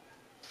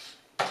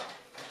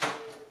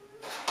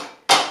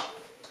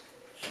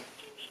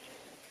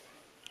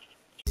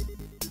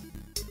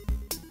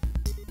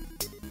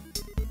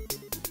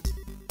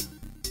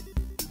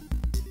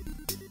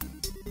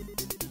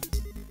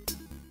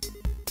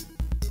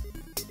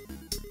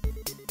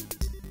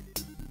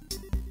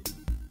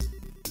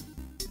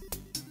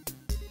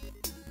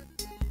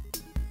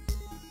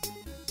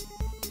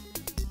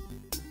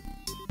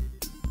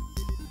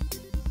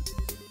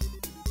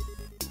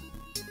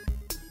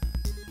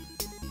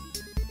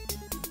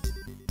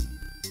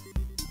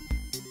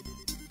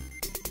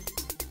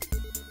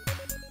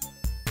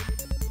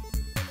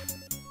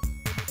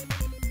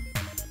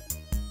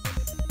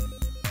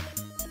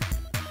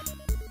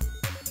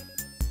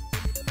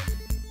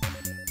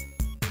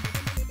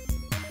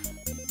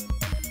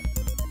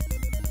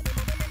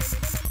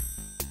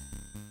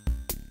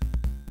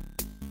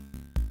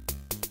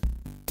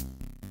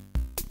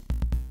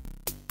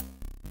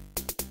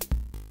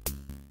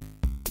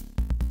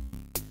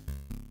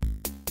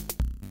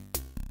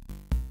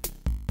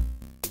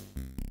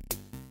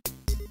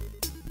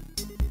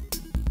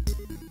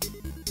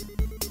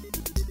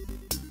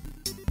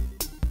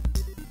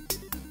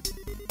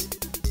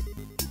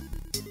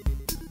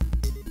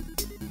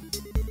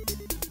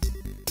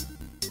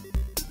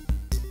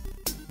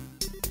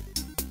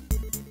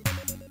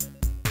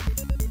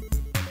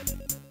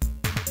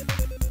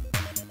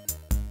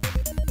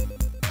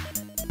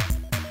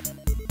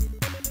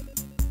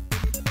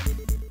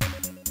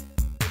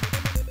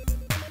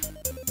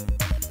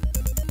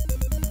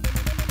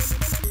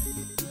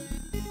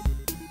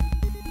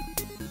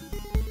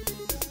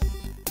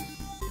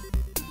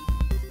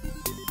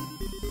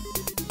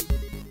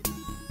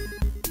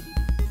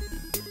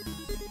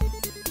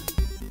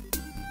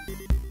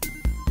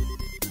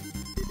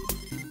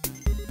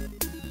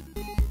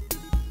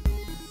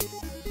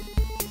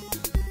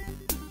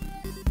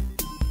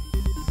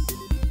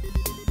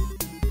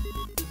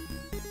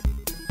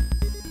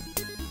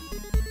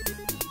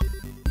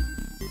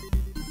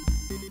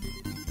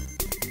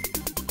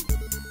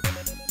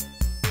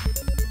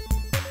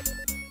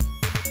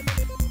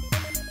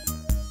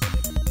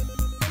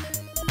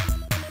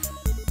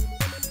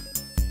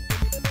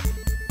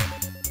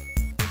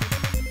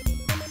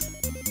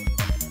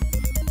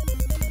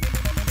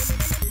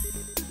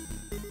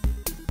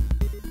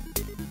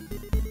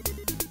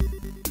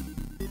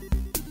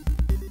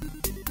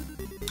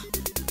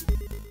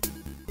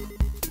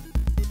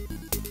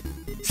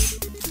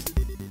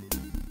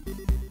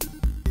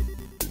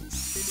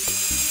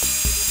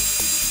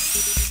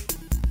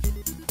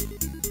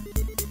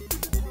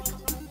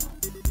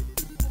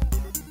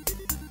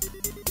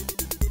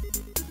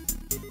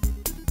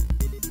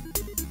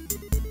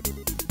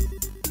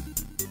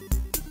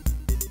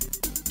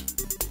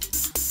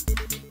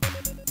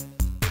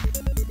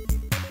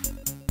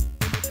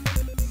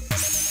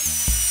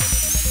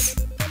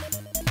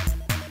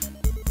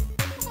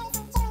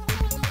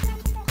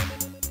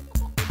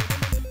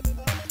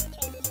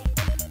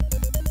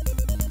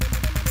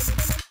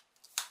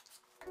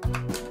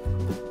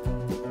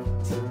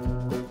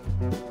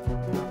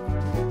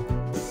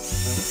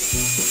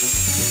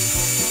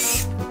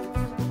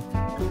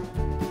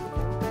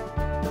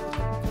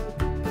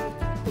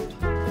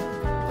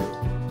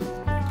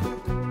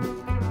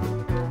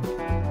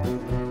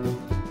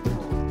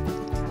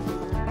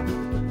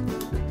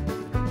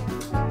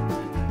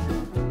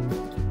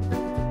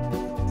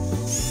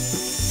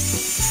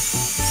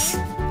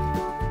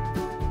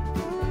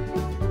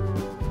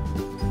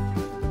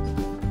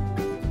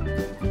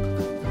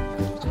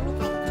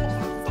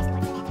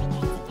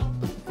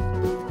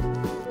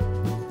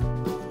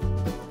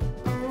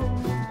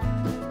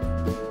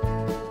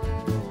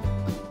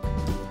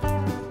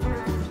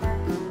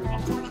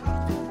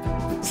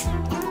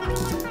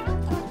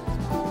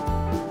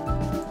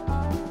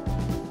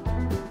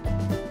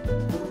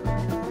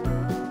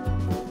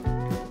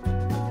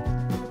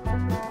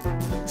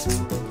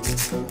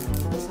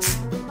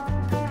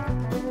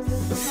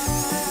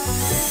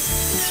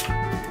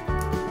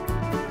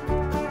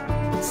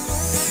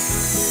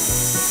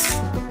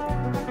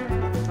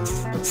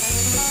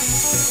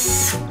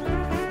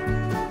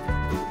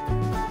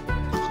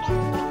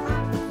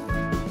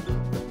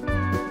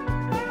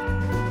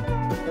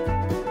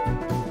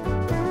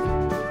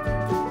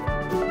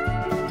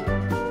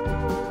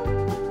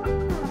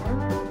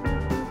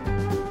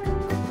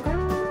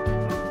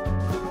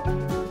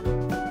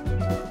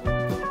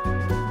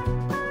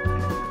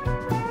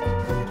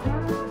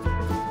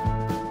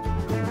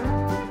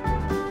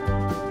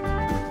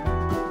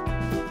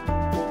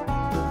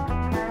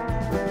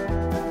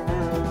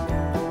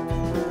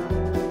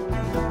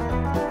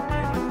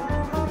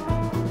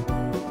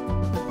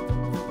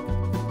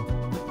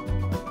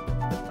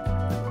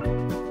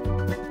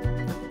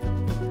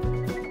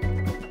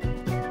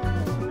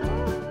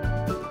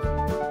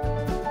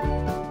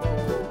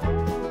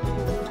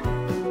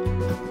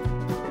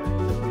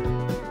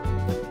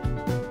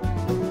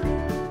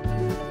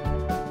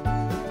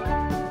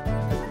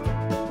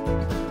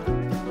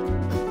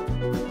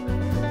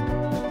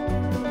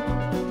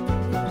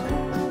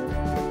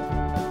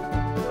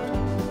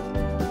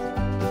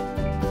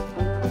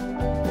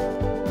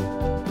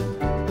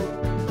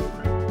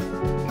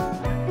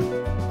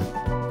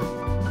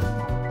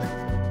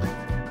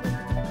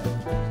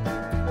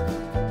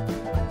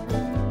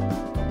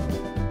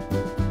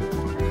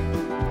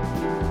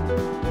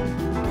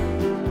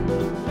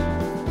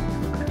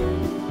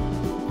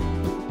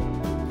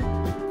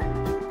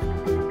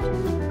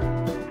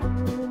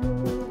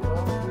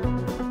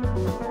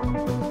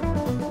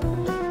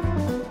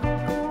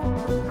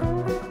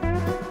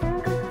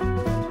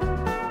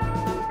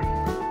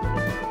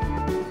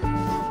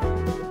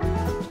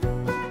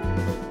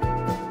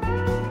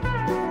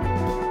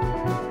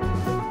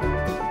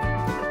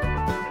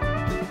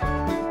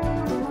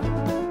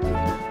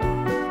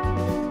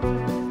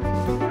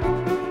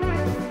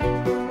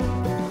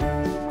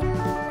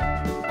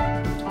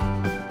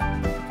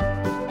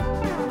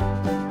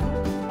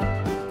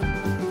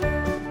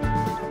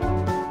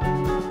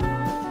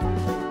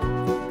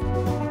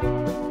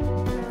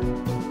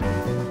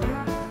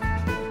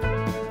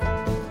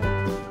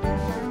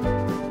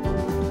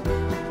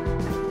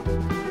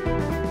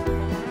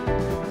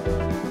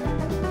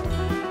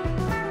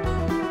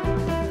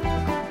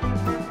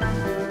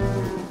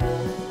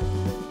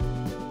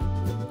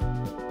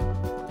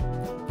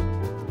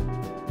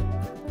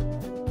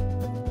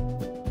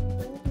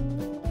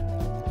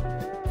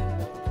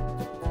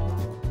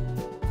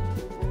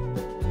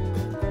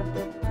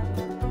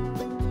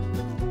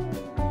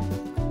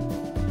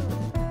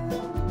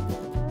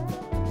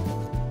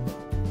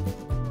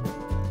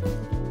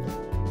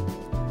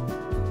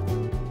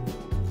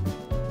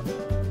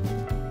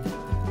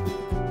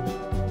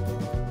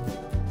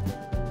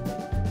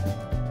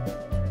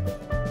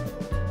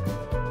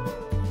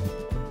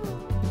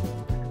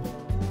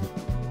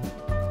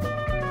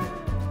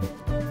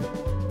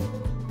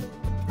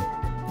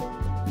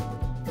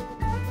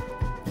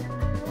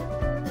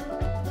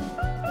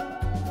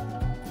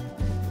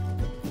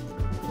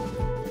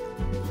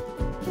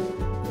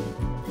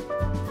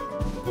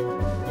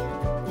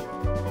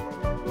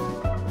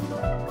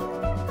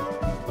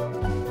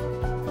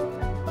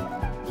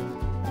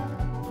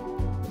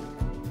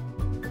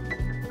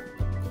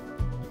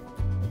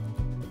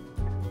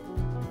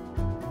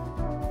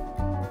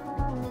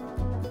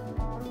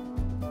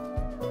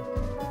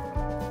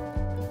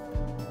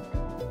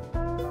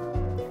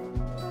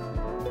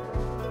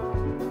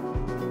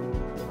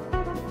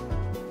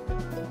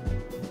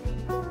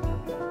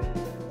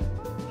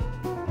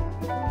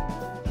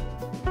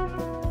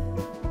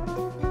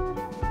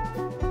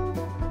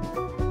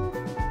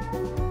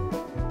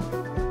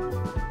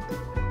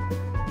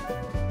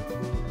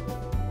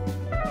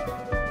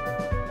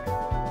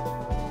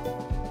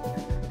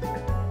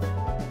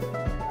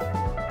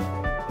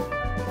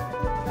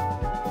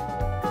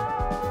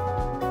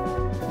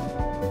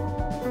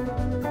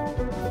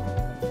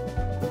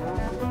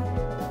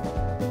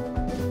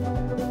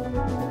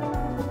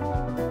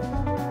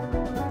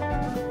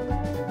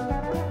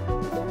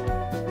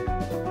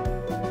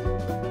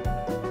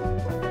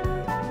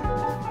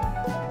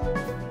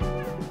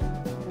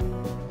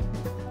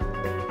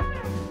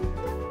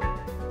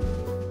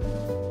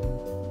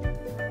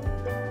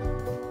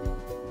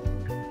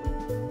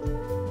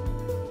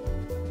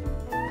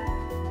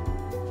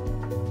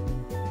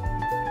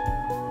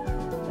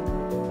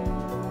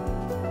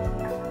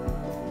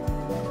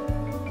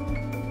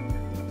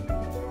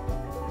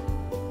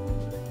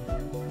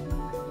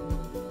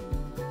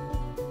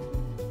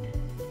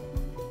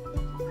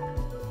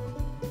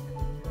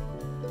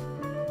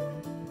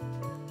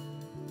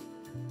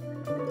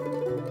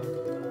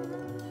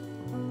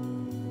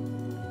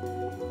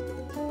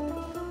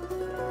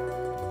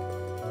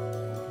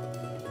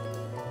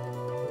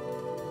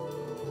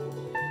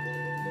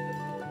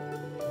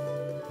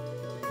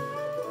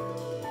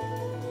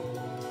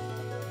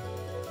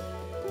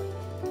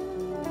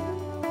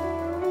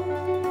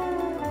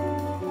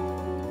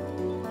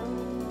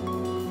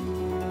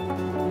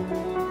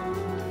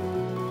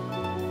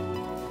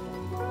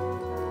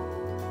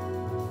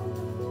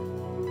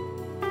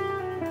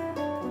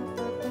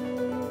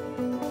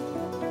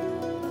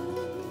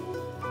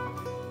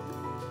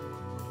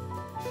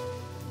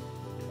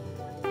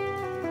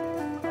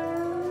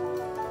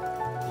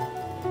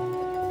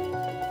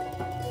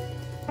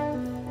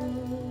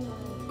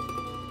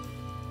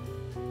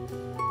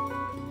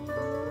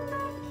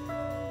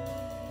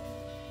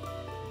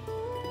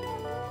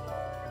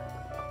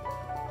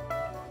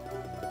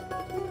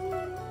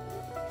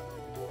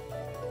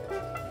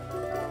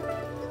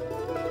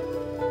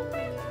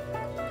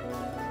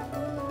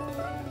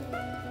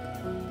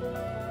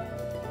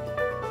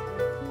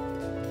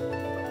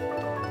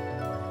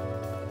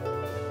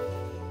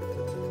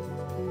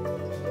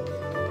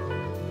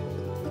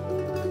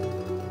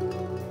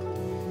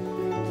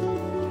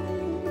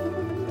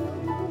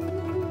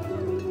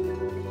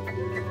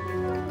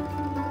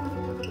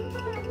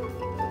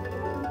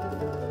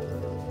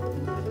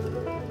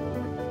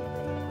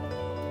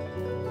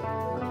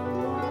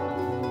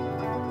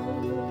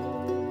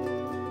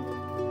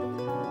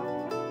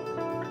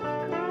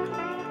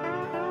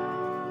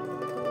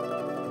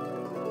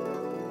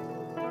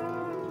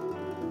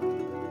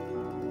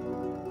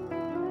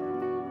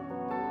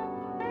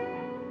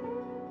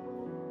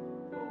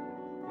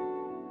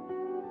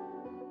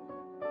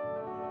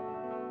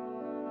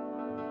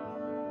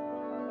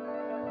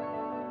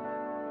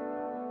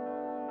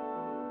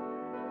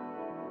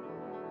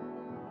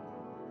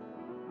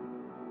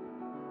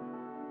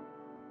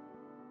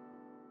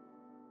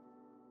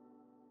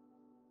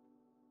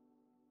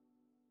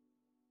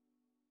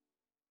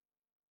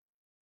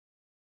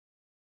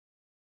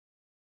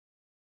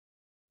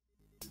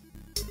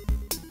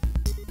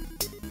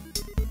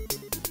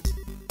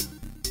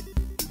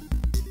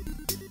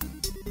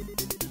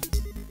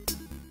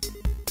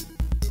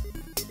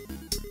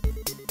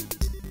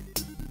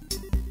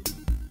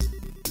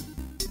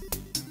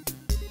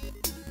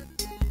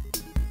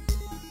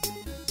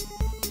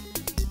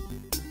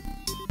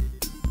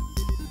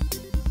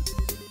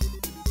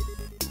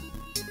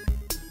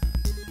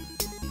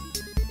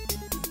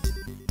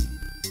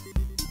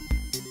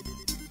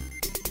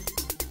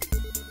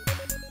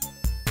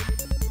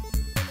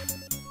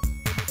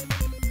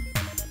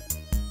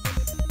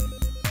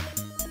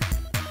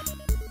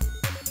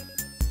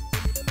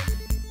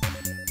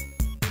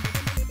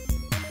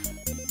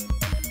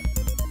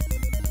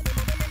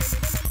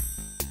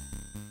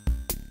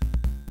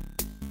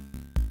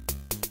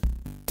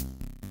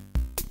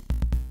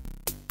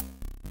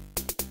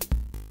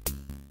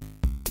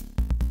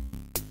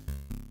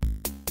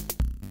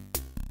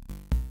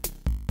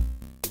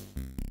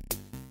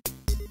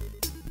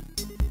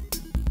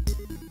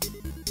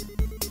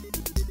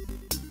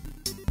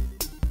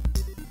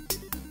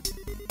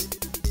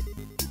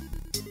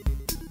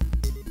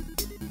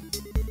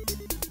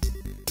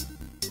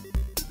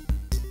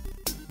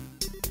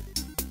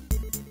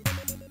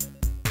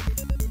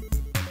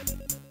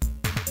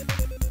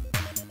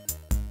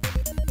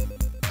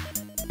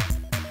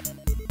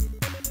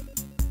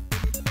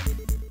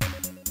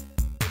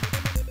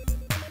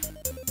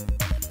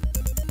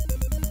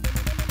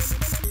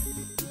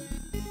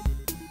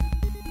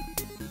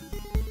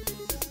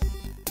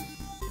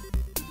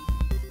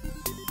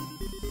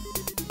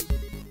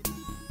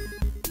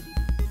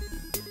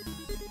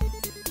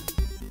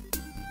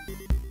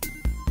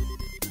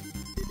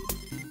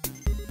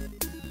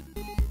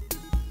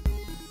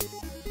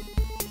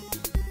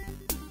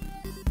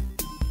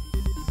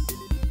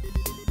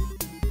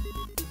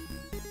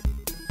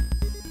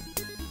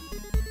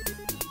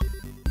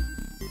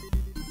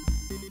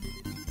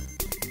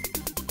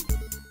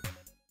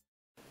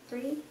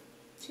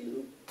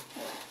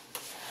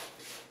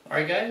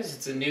 Alright guys,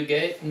 it's a new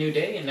day,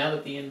 and now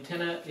that the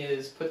antenna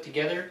is put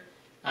together,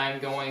 I'm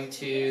going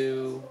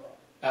to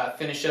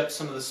finish up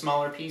some of the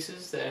smaller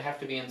pieces that have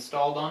to be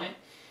installed on it.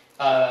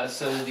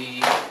 So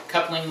the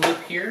coupling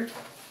loop here is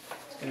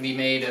going to be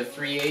made of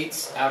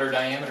 3/8 outer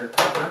diameter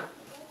copper.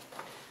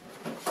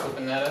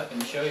 Open that up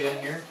and show you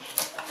here.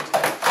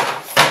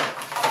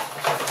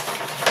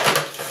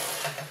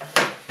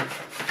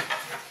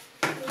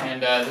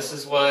 And this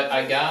is what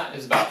I got.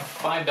 It's about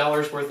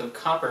 $5 worth of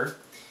copper.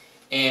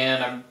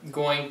 And I'm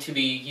going to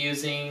be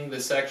using the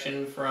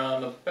section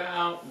from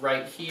about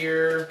right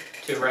here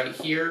to right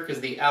here,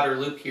 because the outer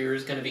loop here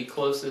is going to be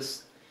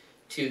closest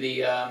to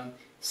the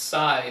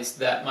size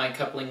that my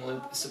coupling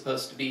loop is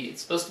supposed to be.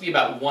 It's supposed to be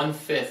about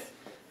 1/5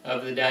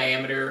 of the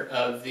diameter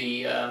of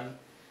the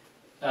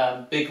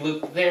big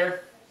loop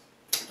there.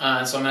 So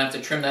I'm going to have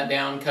to trim that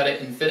down, cut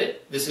it, and fit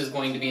it. This is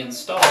going to be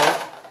installed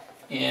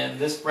in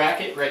this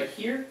bracket right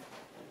here.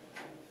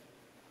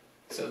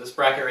 So this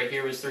bracket right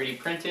here was 3D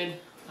printed.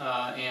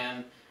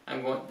 And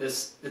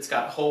it's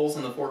got holes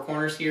in the four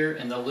corners here,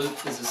 and the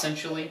loop is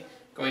essentially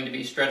going to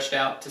be stretched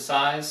out to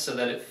size so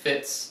that it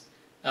fits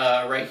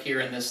right here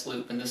in this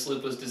loop. And this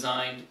loop was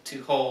designed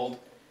to hold,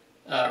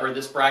 or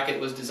this bracket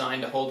was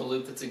designed to hold a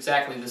loop that's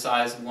exactly the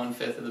size of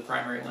 1/5 of the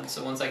primary one.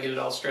 So once I get it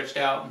all stretched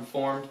out and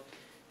formed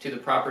to the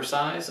proper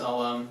size,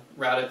 I'll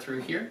route it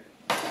through here.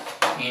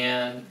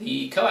 And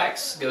the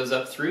coax goes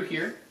up through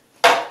here,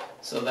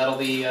 so that'll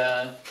be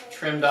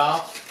trimmed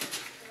off.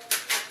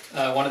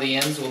 One of the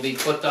ends will be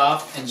clipped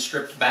off and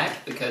stripped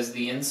back, because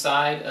the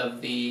inside of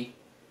the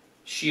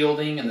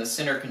shielding and the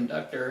center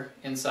conductor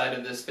inside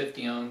of this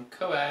 50 ohm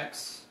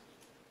coax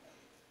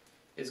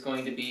is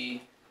going to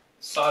be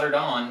soldered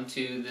on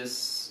to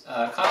this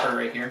copper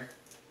right here.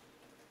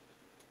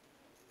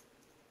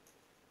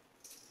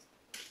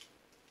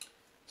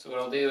 So what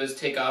I'll do is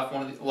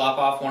lop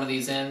off one of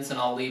these ends, and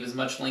I'll leave as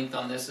much length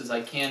on this as I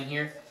can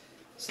here.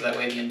 So that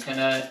way the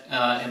antenna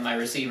and my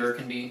receiver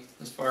can be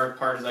as far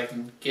apart as I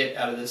can get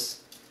out of this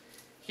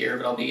here.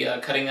 But I'll be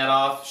cutting that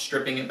off,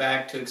 stripping it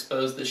back to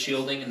expose the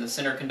shielding and the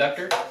center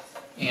conductor.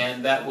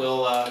 And that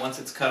will, once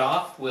it's cut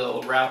off,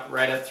 will route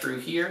right up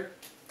through here.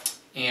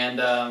 And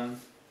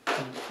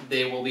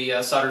they will be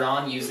soldered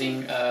on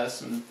using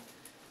some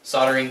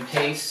soldering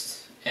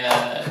paste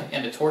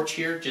and a torch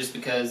here, just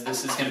because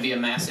this is going to be a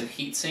massive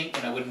heat sink,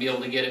 and I wouldn't be able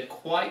to get it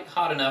quite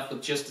hot enough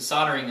with just a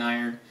soldering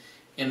iron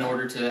in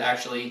order to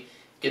actually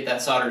get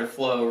that solder to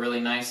flow really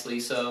nicely.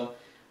 So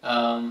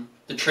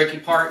the tricky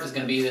part is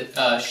going to be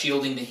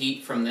shielding the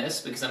heat from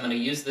this, because I'm going to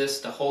use this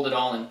to hold it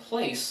all in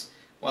place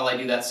while I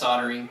do that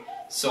soldering.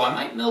 So I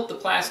might melt the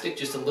plastic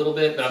just a little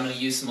bit, but I'm going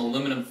to use some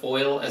aluminum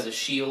foil as a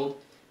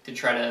shield to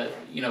try to,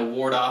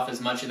 ward off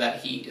as much of that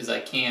heat as I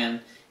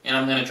can. And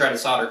I'm going to try to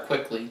solder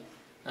quickly,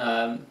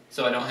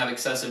 so I don't have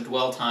excessive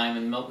dwell time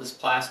and melt this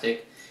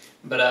plastic.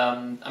 But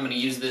I'm going to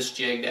use this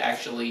jig to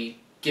actually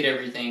get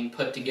everything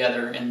put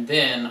together, and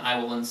then I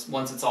will,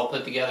 once it's all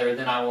put together,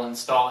 then I will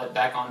install it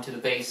back onto the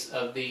base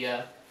of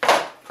the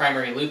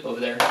primary loop over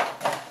there.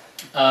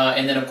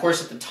 And then of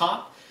course at the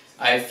top,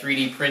 I have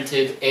 3D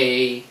printed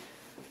a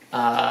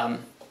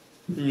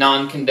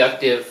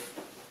non-conductive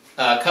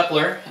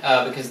coupler,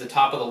 because the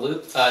top of the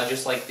loop,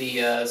 just like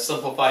the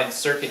simplified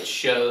circuit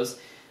shows,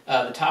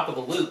 the top of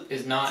the loop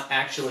is not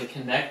actually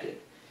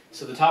connected.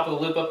 So the top of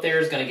the loop up there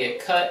is going to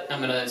get cut. I'm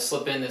going to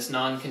slip in this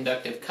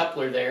non-conductive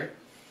coupler there.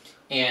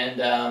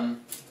 And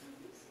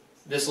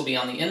this will be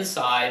on the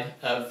inside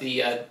of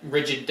the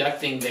rigid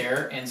ducting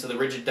there, and so the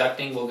rigid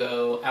ducting will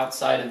go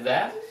outside of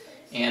that.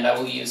 And I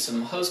will use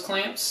some hose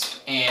clamps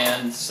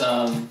and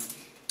some,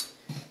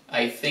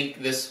 I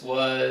think this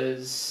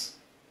was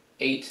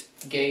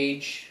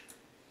 8-gauge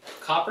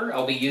copper.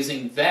 I'll be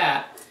using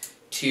that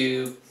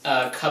to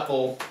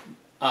couple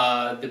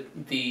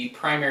the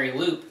primary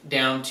loop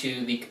down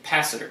to the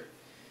capacitor.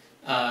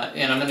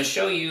 And I'm going to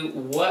show you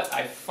what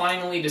I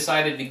finally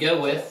decided to go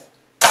with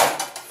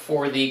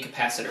for the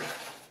capacitor.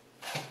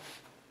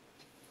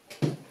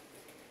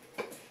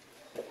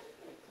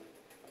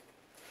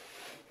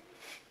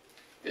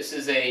 This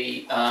is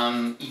a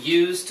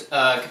used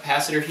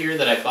capacitor here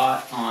that I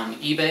bought on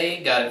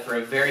eBay. Got it for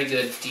a very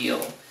good deal.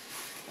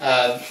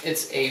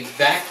 It's a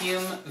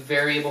vacuum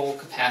variable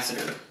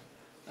capacitor.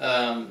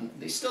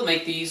 They still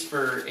make these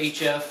for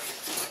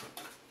HF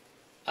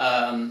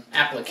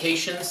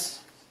applications.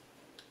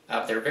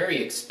 They're very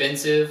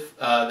expensive.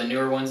 The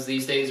newer ones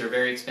these days are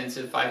very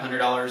expensive,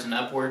 $500 and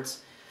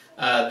upwards.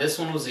 This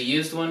one was a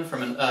used one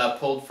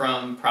pulled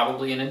from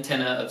probably an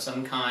antenna of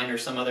some kind or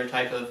some other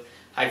type of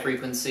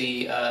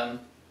high-frequency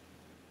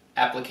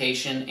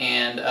application,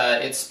 and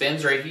it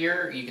spins right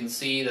here. You can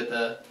see that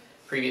the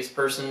previous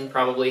person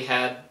probably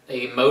had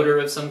a motor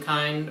of some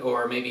kind,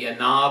 or maybe a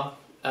knob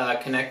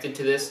connected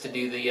to this to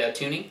do the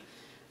tuning.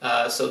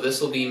 So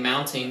this will be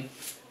mounting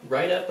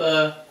right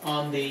up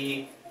on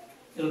the...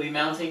 It'll be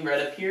mounting right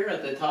up here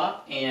at the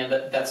top, and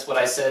that's what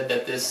I said,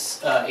 that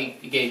this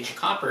 8-gauge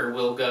copper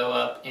will go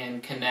up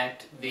and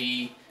connect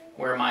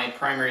where my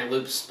primary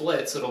loop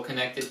splits. It'll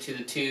connect it to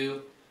the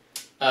two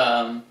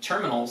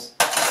terminals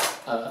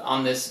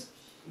on this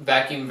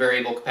vacuum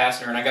variable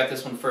capacitor, and I got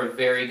this one for a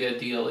very good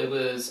deal. It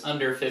was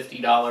under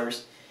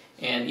 $50,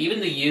 and even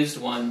the used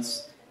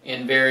ones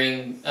in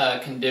varying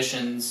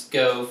conditions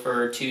go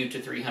for $200 to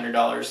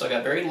 $300. So I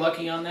got very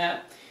lucky on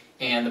that,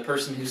 and the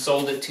person who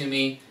sold it to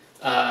me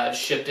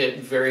shipped it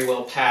very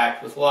well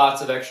packed with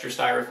lots of extra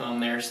styrofoam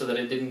there so that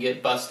it didn't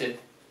get busted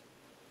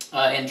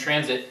in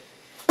transit.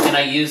 And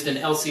I used an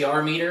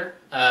LCR meter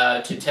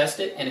to test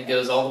it, and it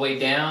goes all the way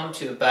down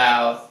to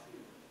about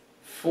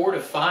 4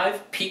 to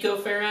 5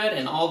 picofarad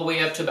and all the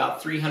way up to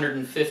about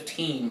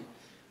 315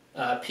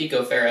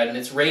 picofarad, and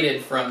it's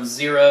rated from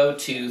 0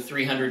 to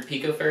 300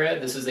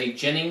 picofarad. This is a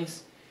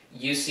Jennings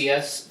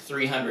UCS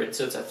 300,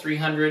 so it's a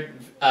 300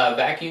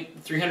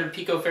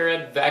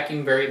 picofarad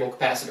vacuum variable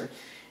capacitor,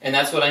 and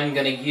that's what I'm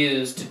going to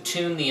use to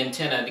tune the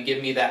antenna to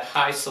give me that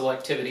high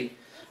selectivity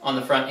on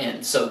the front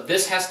end. So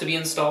this has to be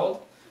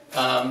installed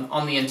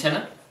on the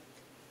antenna,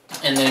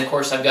 and then of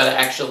course I've got to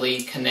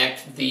actually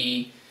connect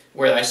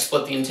where I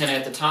split the antenna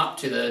at the top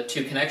to the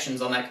 2 connections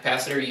on that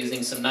capacitor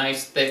using some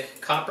nice thick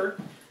copper.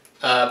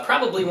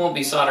 Probably won't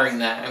be soldering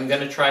that. I'm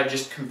going to try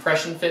just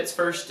compression fits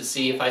first to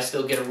see if I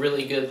still get a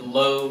really good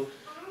low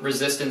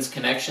resistance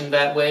connection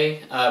that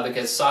way,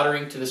 because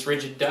soldering to this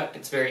rigid duct,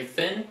 it's very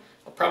thin.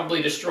 I'll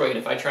probably destroy it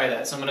if I try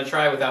that. So I'm going to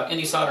try without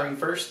any soldering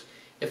first.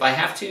 If I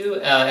have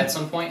to, at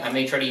some point, I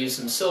may try to use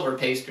some silver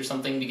paste or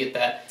something to get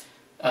that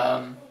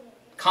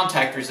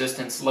contact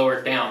resistance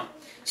lowered down.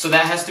 So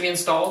that has to be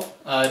installed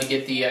to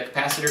get the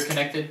capacitor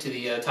connected to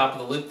the top of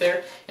the loop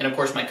there. And of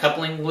course my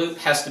coupling loop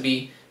has to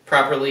be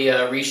properly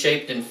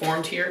reshaped and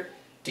formed here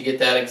to get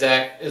that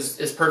exact,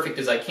 as perfect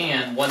as I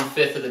can,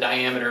 1/5 of the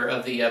diameter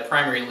of the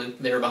primary loop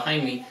there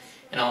behind me.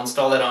 And I'll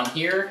install that on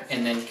here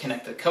and then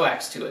connect the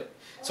coax to it.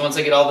 So once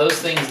I get all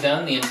those things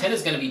done, the antenna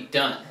is going to be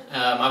done.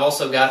 I've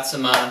also got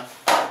some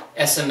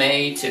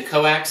SMA to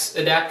coax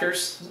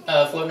adapters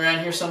floating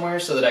around here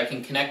somewhere so that I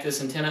can connect this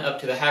antenna up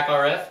to the hack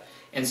RF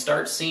and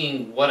start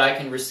seeing what I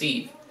can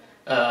receive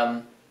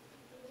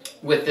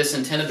with this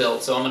antenna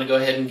build. So I'm going to go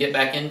ahead and get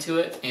back into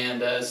it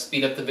and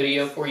speed up the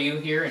video for you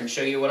here and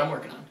show you what I'm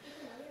working on.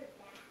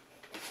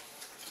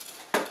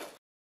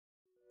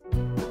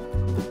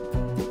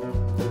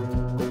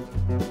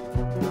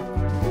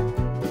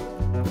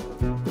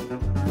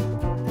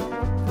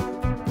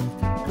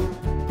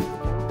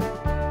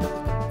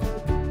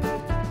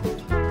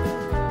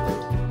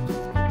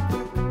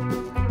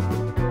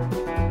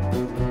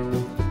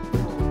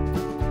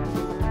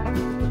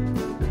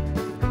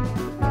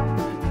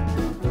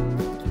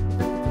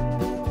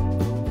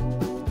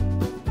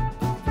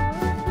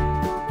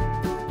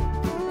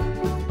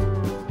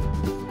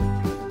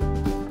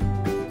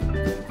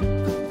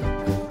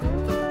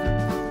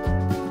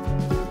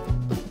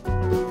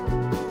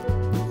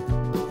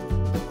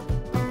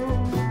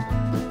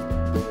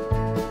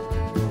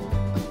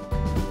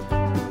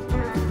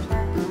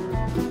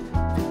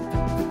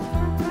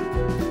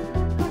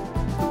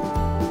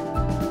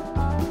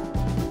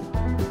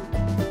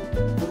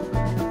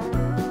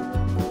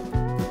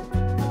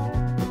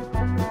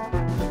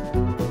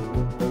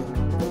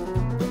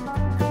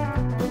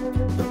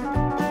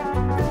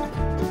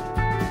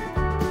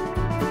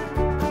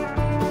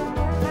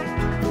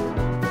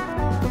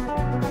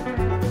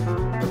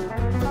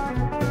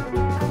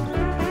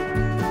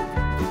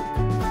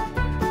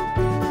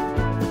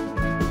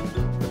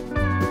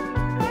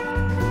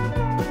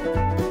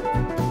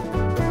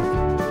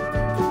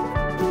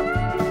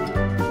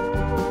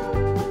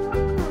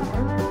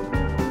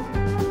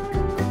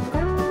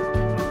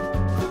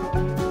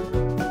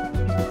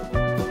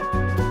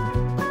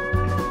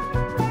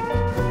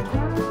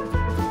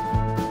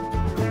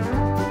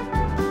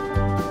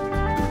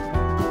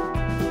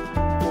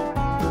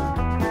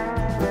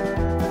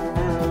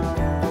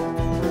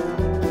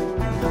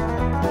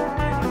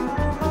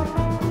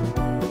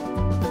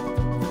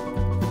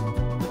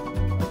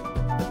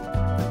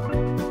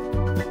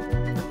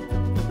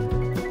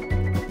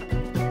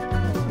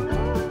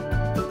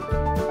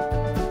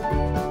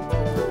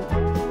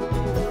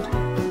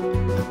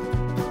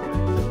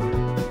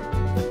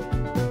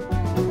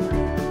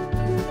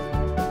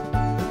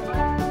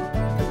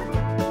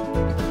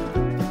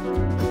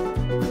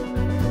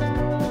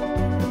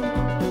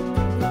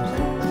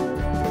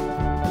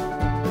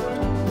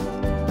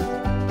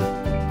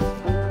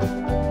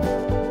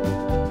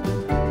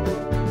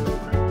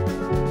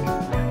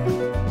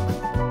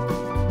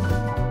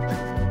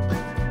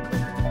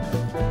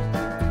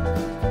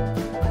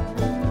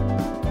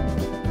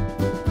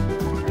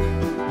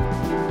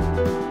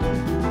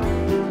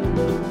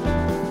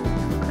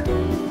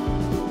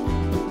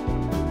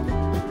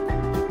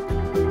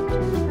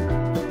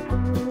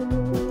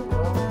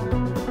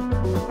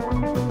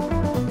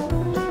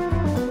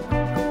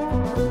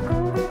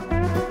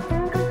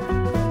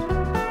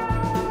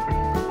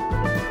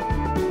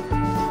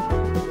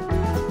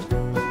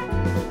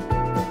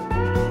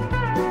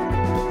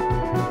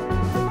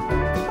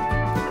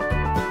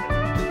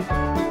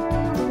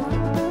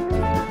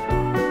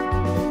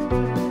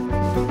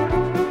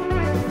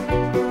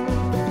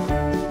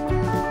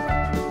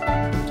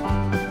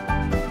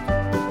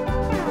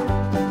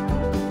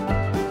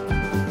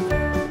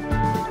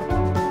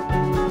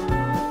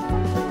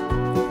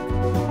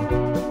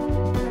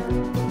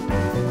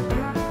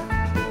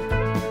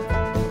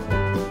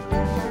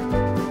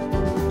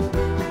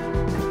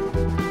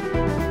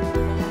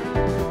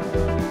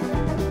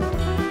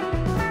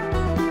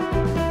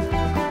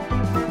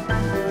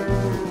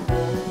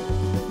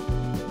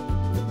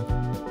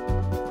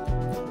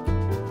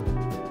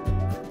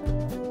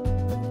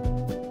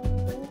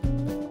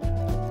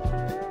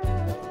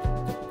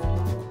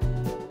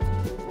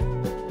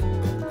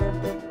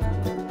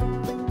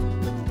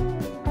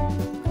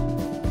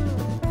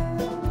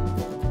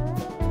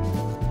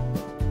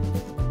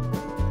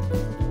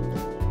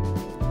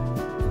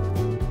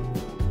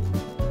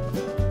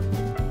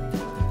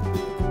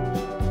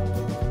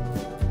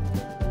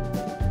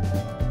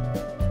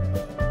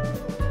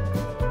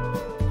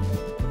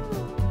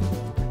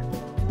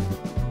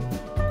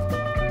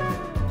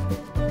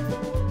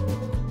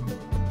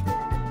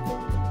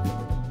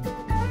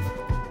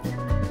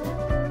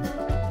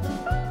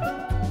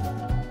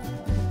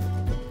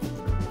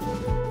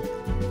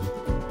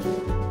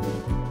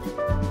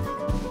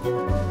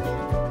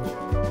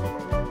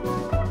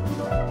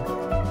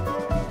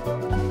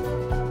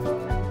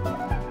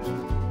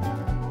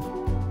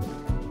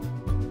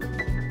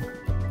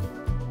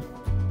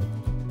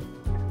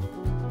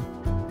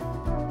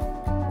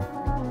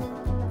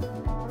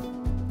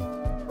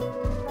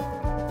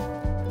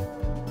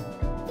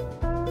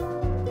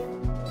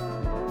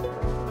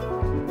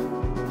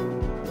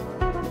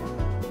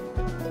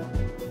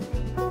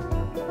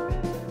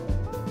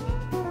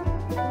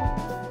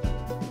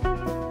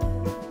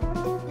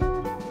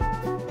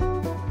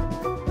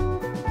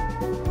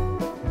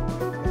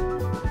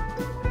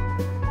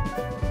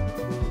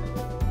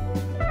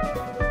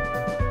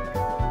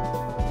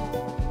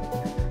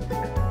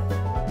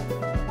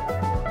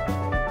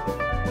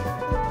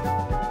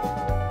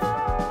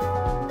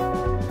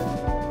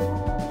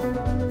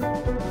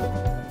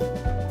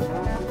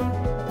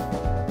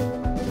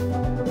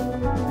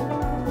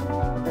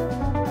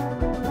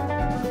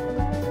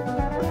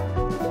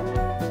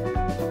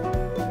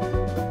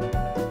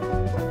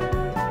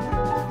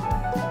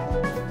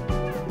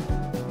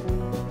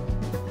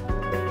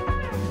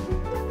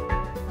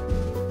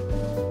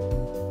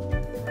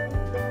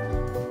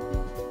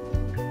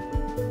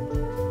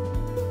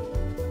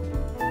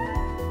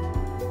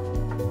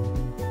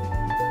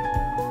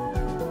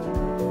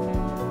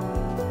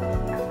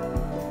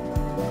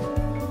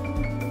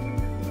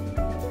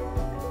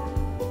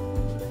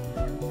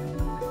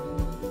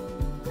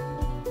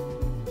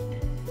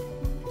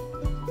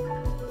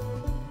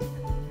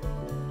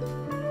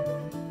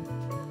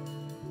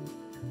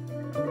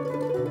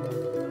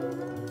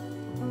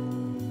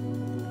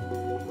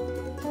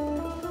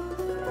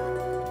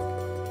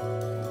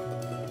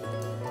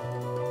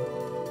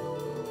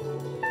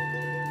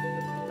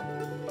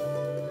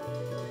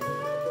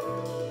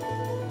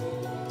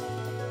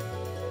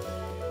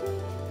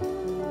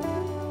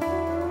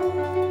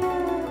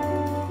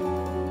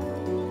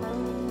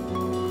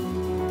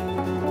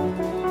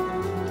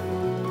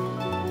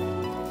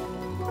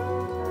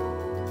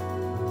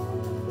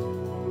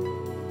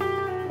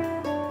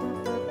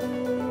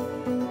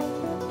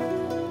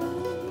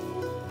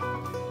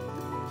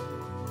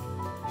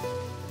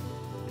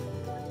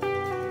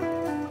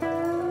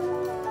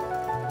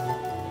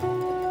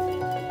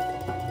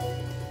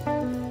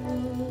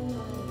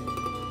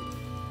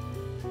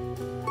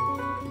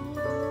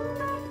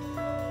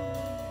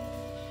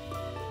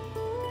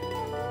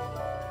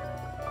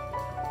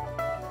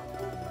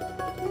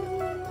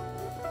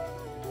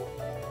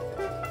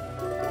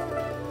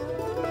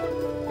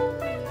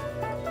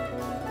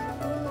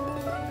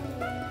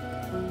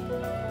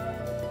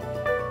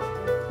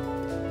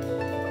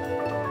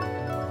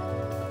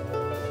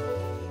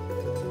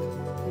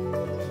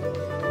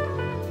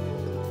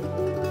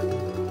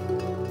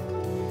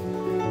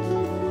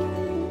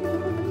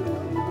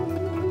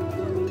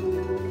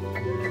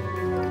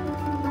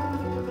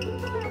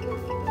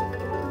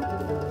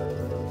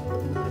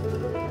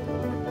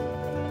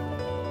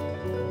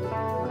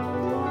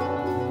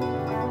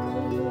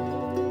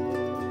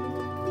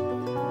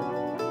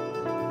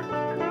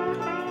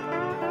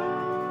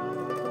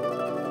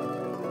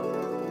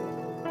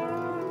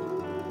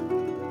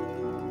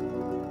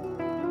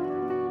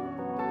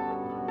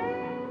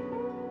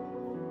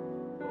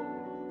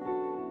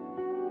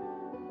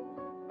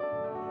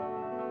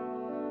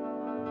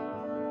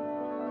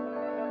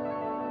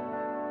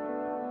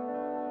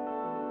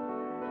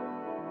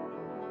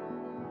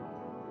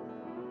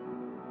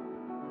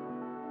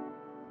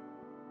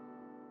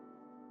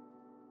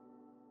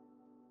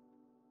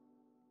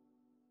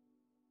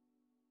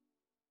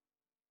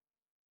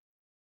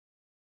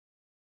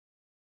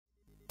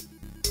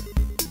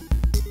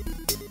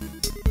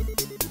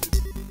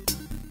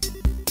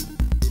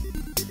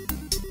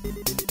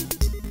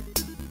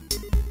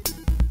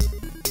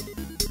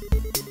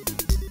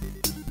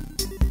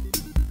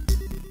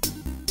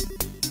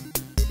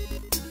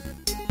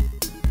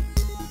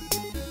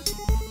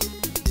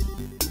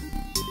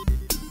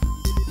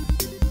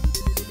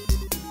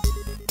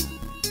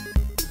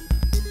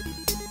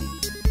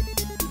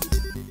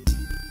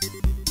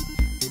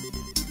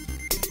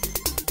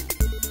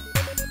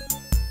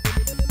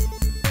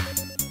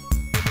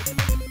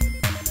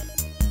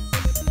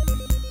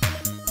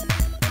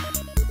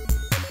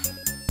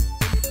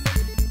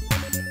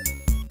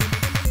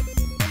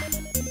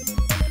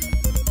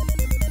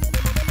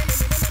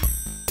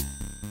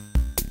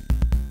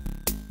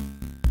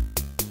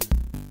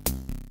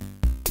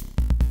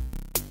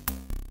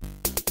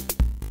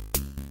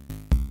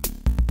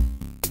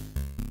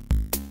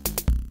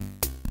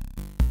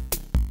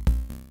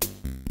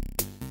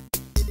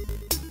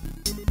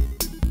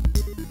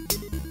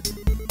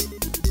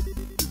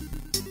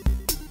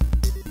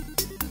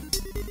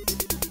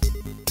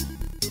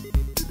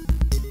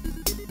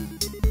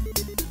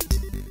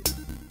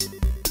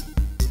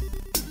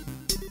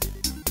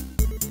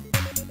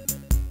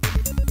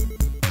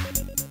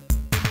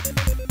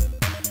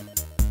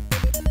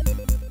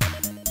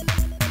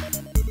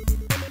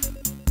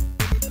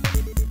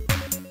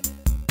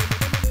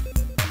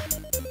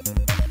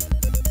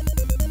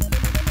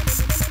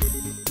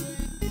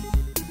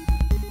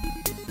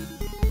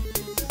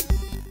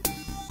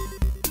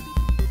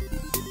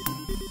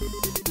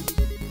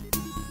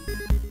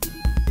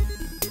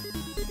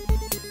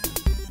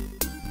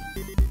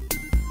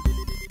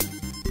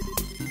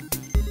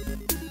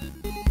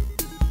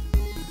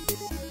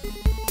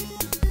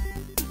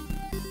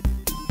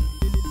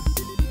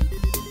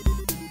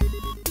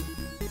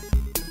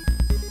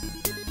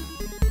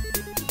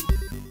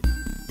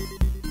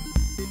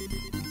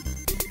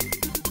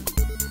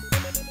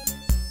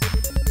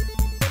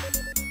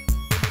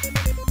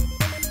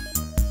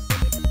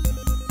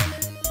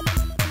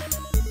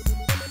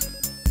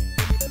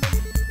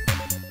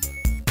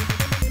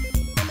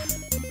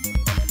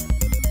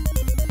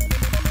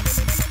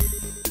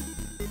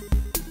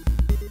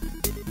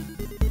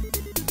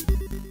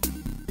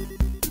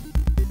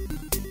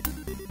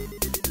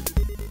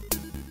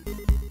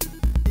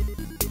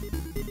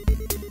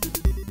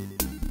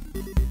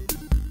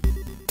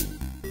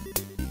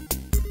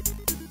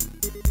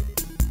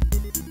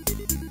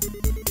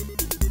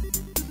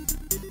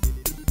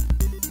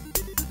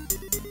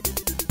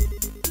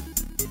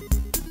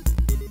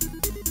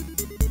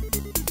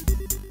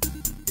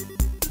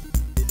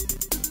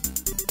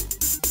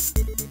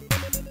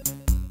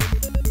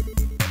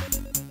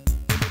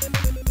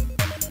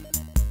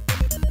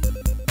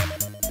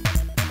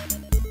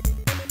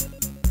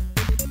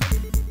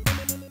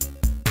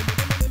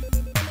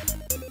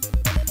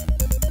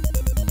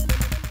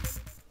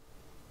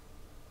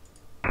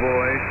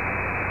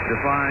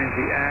 finds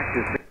the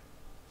active...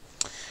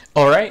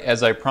 All right,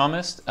 as I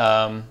promised,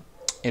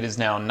 it is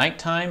now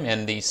nighttime,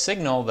 and the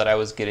signal that I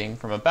was getting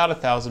from about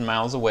 1,000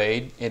 miles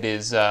away,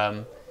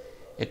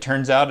 it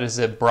turns out it is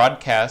a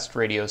broadcast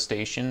radio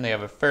station. They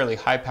have a fairly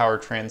high power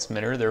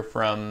transmitter. They're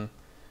from,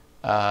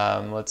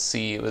 let's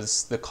see, it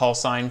was the call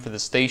sign for the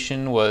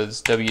station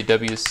was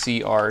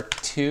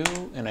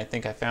WWCR2, and I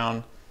think I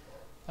found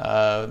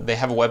they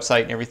have a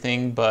website and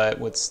everything,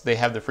 but they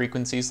have the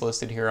frequencies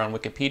listed here on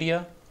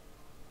Wikipedia.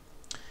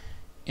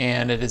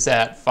 And it is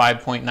at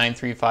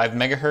 5.935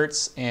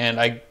 megahertz, and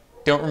I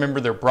don't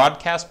remember their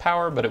broadcast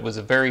power, but it was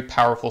a very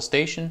powerful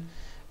station.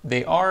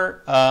 They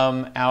are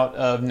out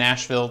of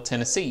Nashville,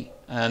 Tennessee,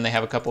 and they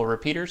have a couple of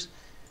repeaters,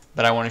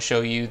 but I want to show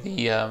you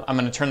the, I'm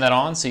going to turn that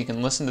on so you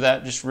can listen to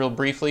that just real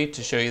briefly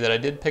to show you that I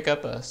did pick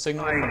up a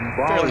signal from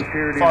fairly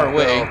far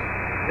away.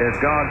 As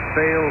God's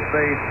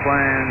fail-safe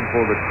plan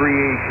for the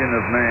creation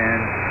of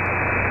man,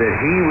 that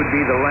he would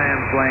be the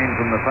lamb slain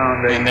from the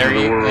foundation of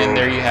the world. And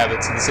there you have it.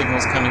 So the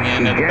signal's coming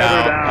in at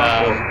about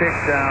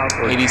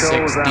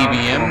 86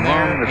 dBm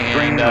there,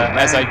 and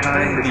as I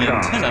turn the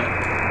antenna,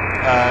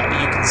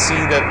 you can see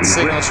that the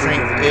signal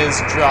strength is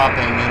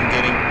dropping and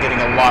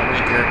getting a lot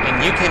weaker, and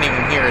you can't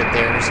even hear it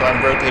there. So I've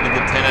rotated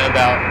the antenna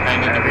about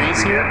 90 degrees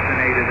here,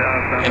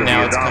 and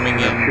now it's coming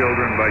in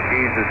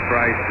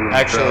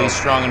actually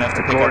strong enough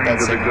to pick up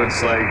that signal.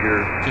 So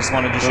just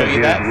wanted to show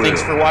you that.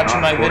 Thanks for watching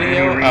my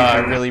video. I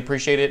really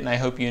appreciate it, and I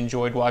hope you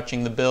enjoyed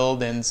watching the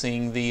build and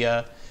seeing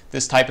the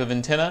this type of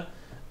antenna.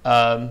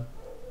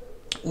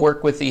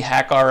 Work with the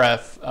Hack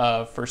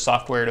RF for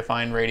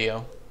software-defined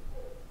radio.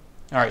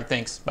 All right,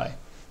 thanks. Bye.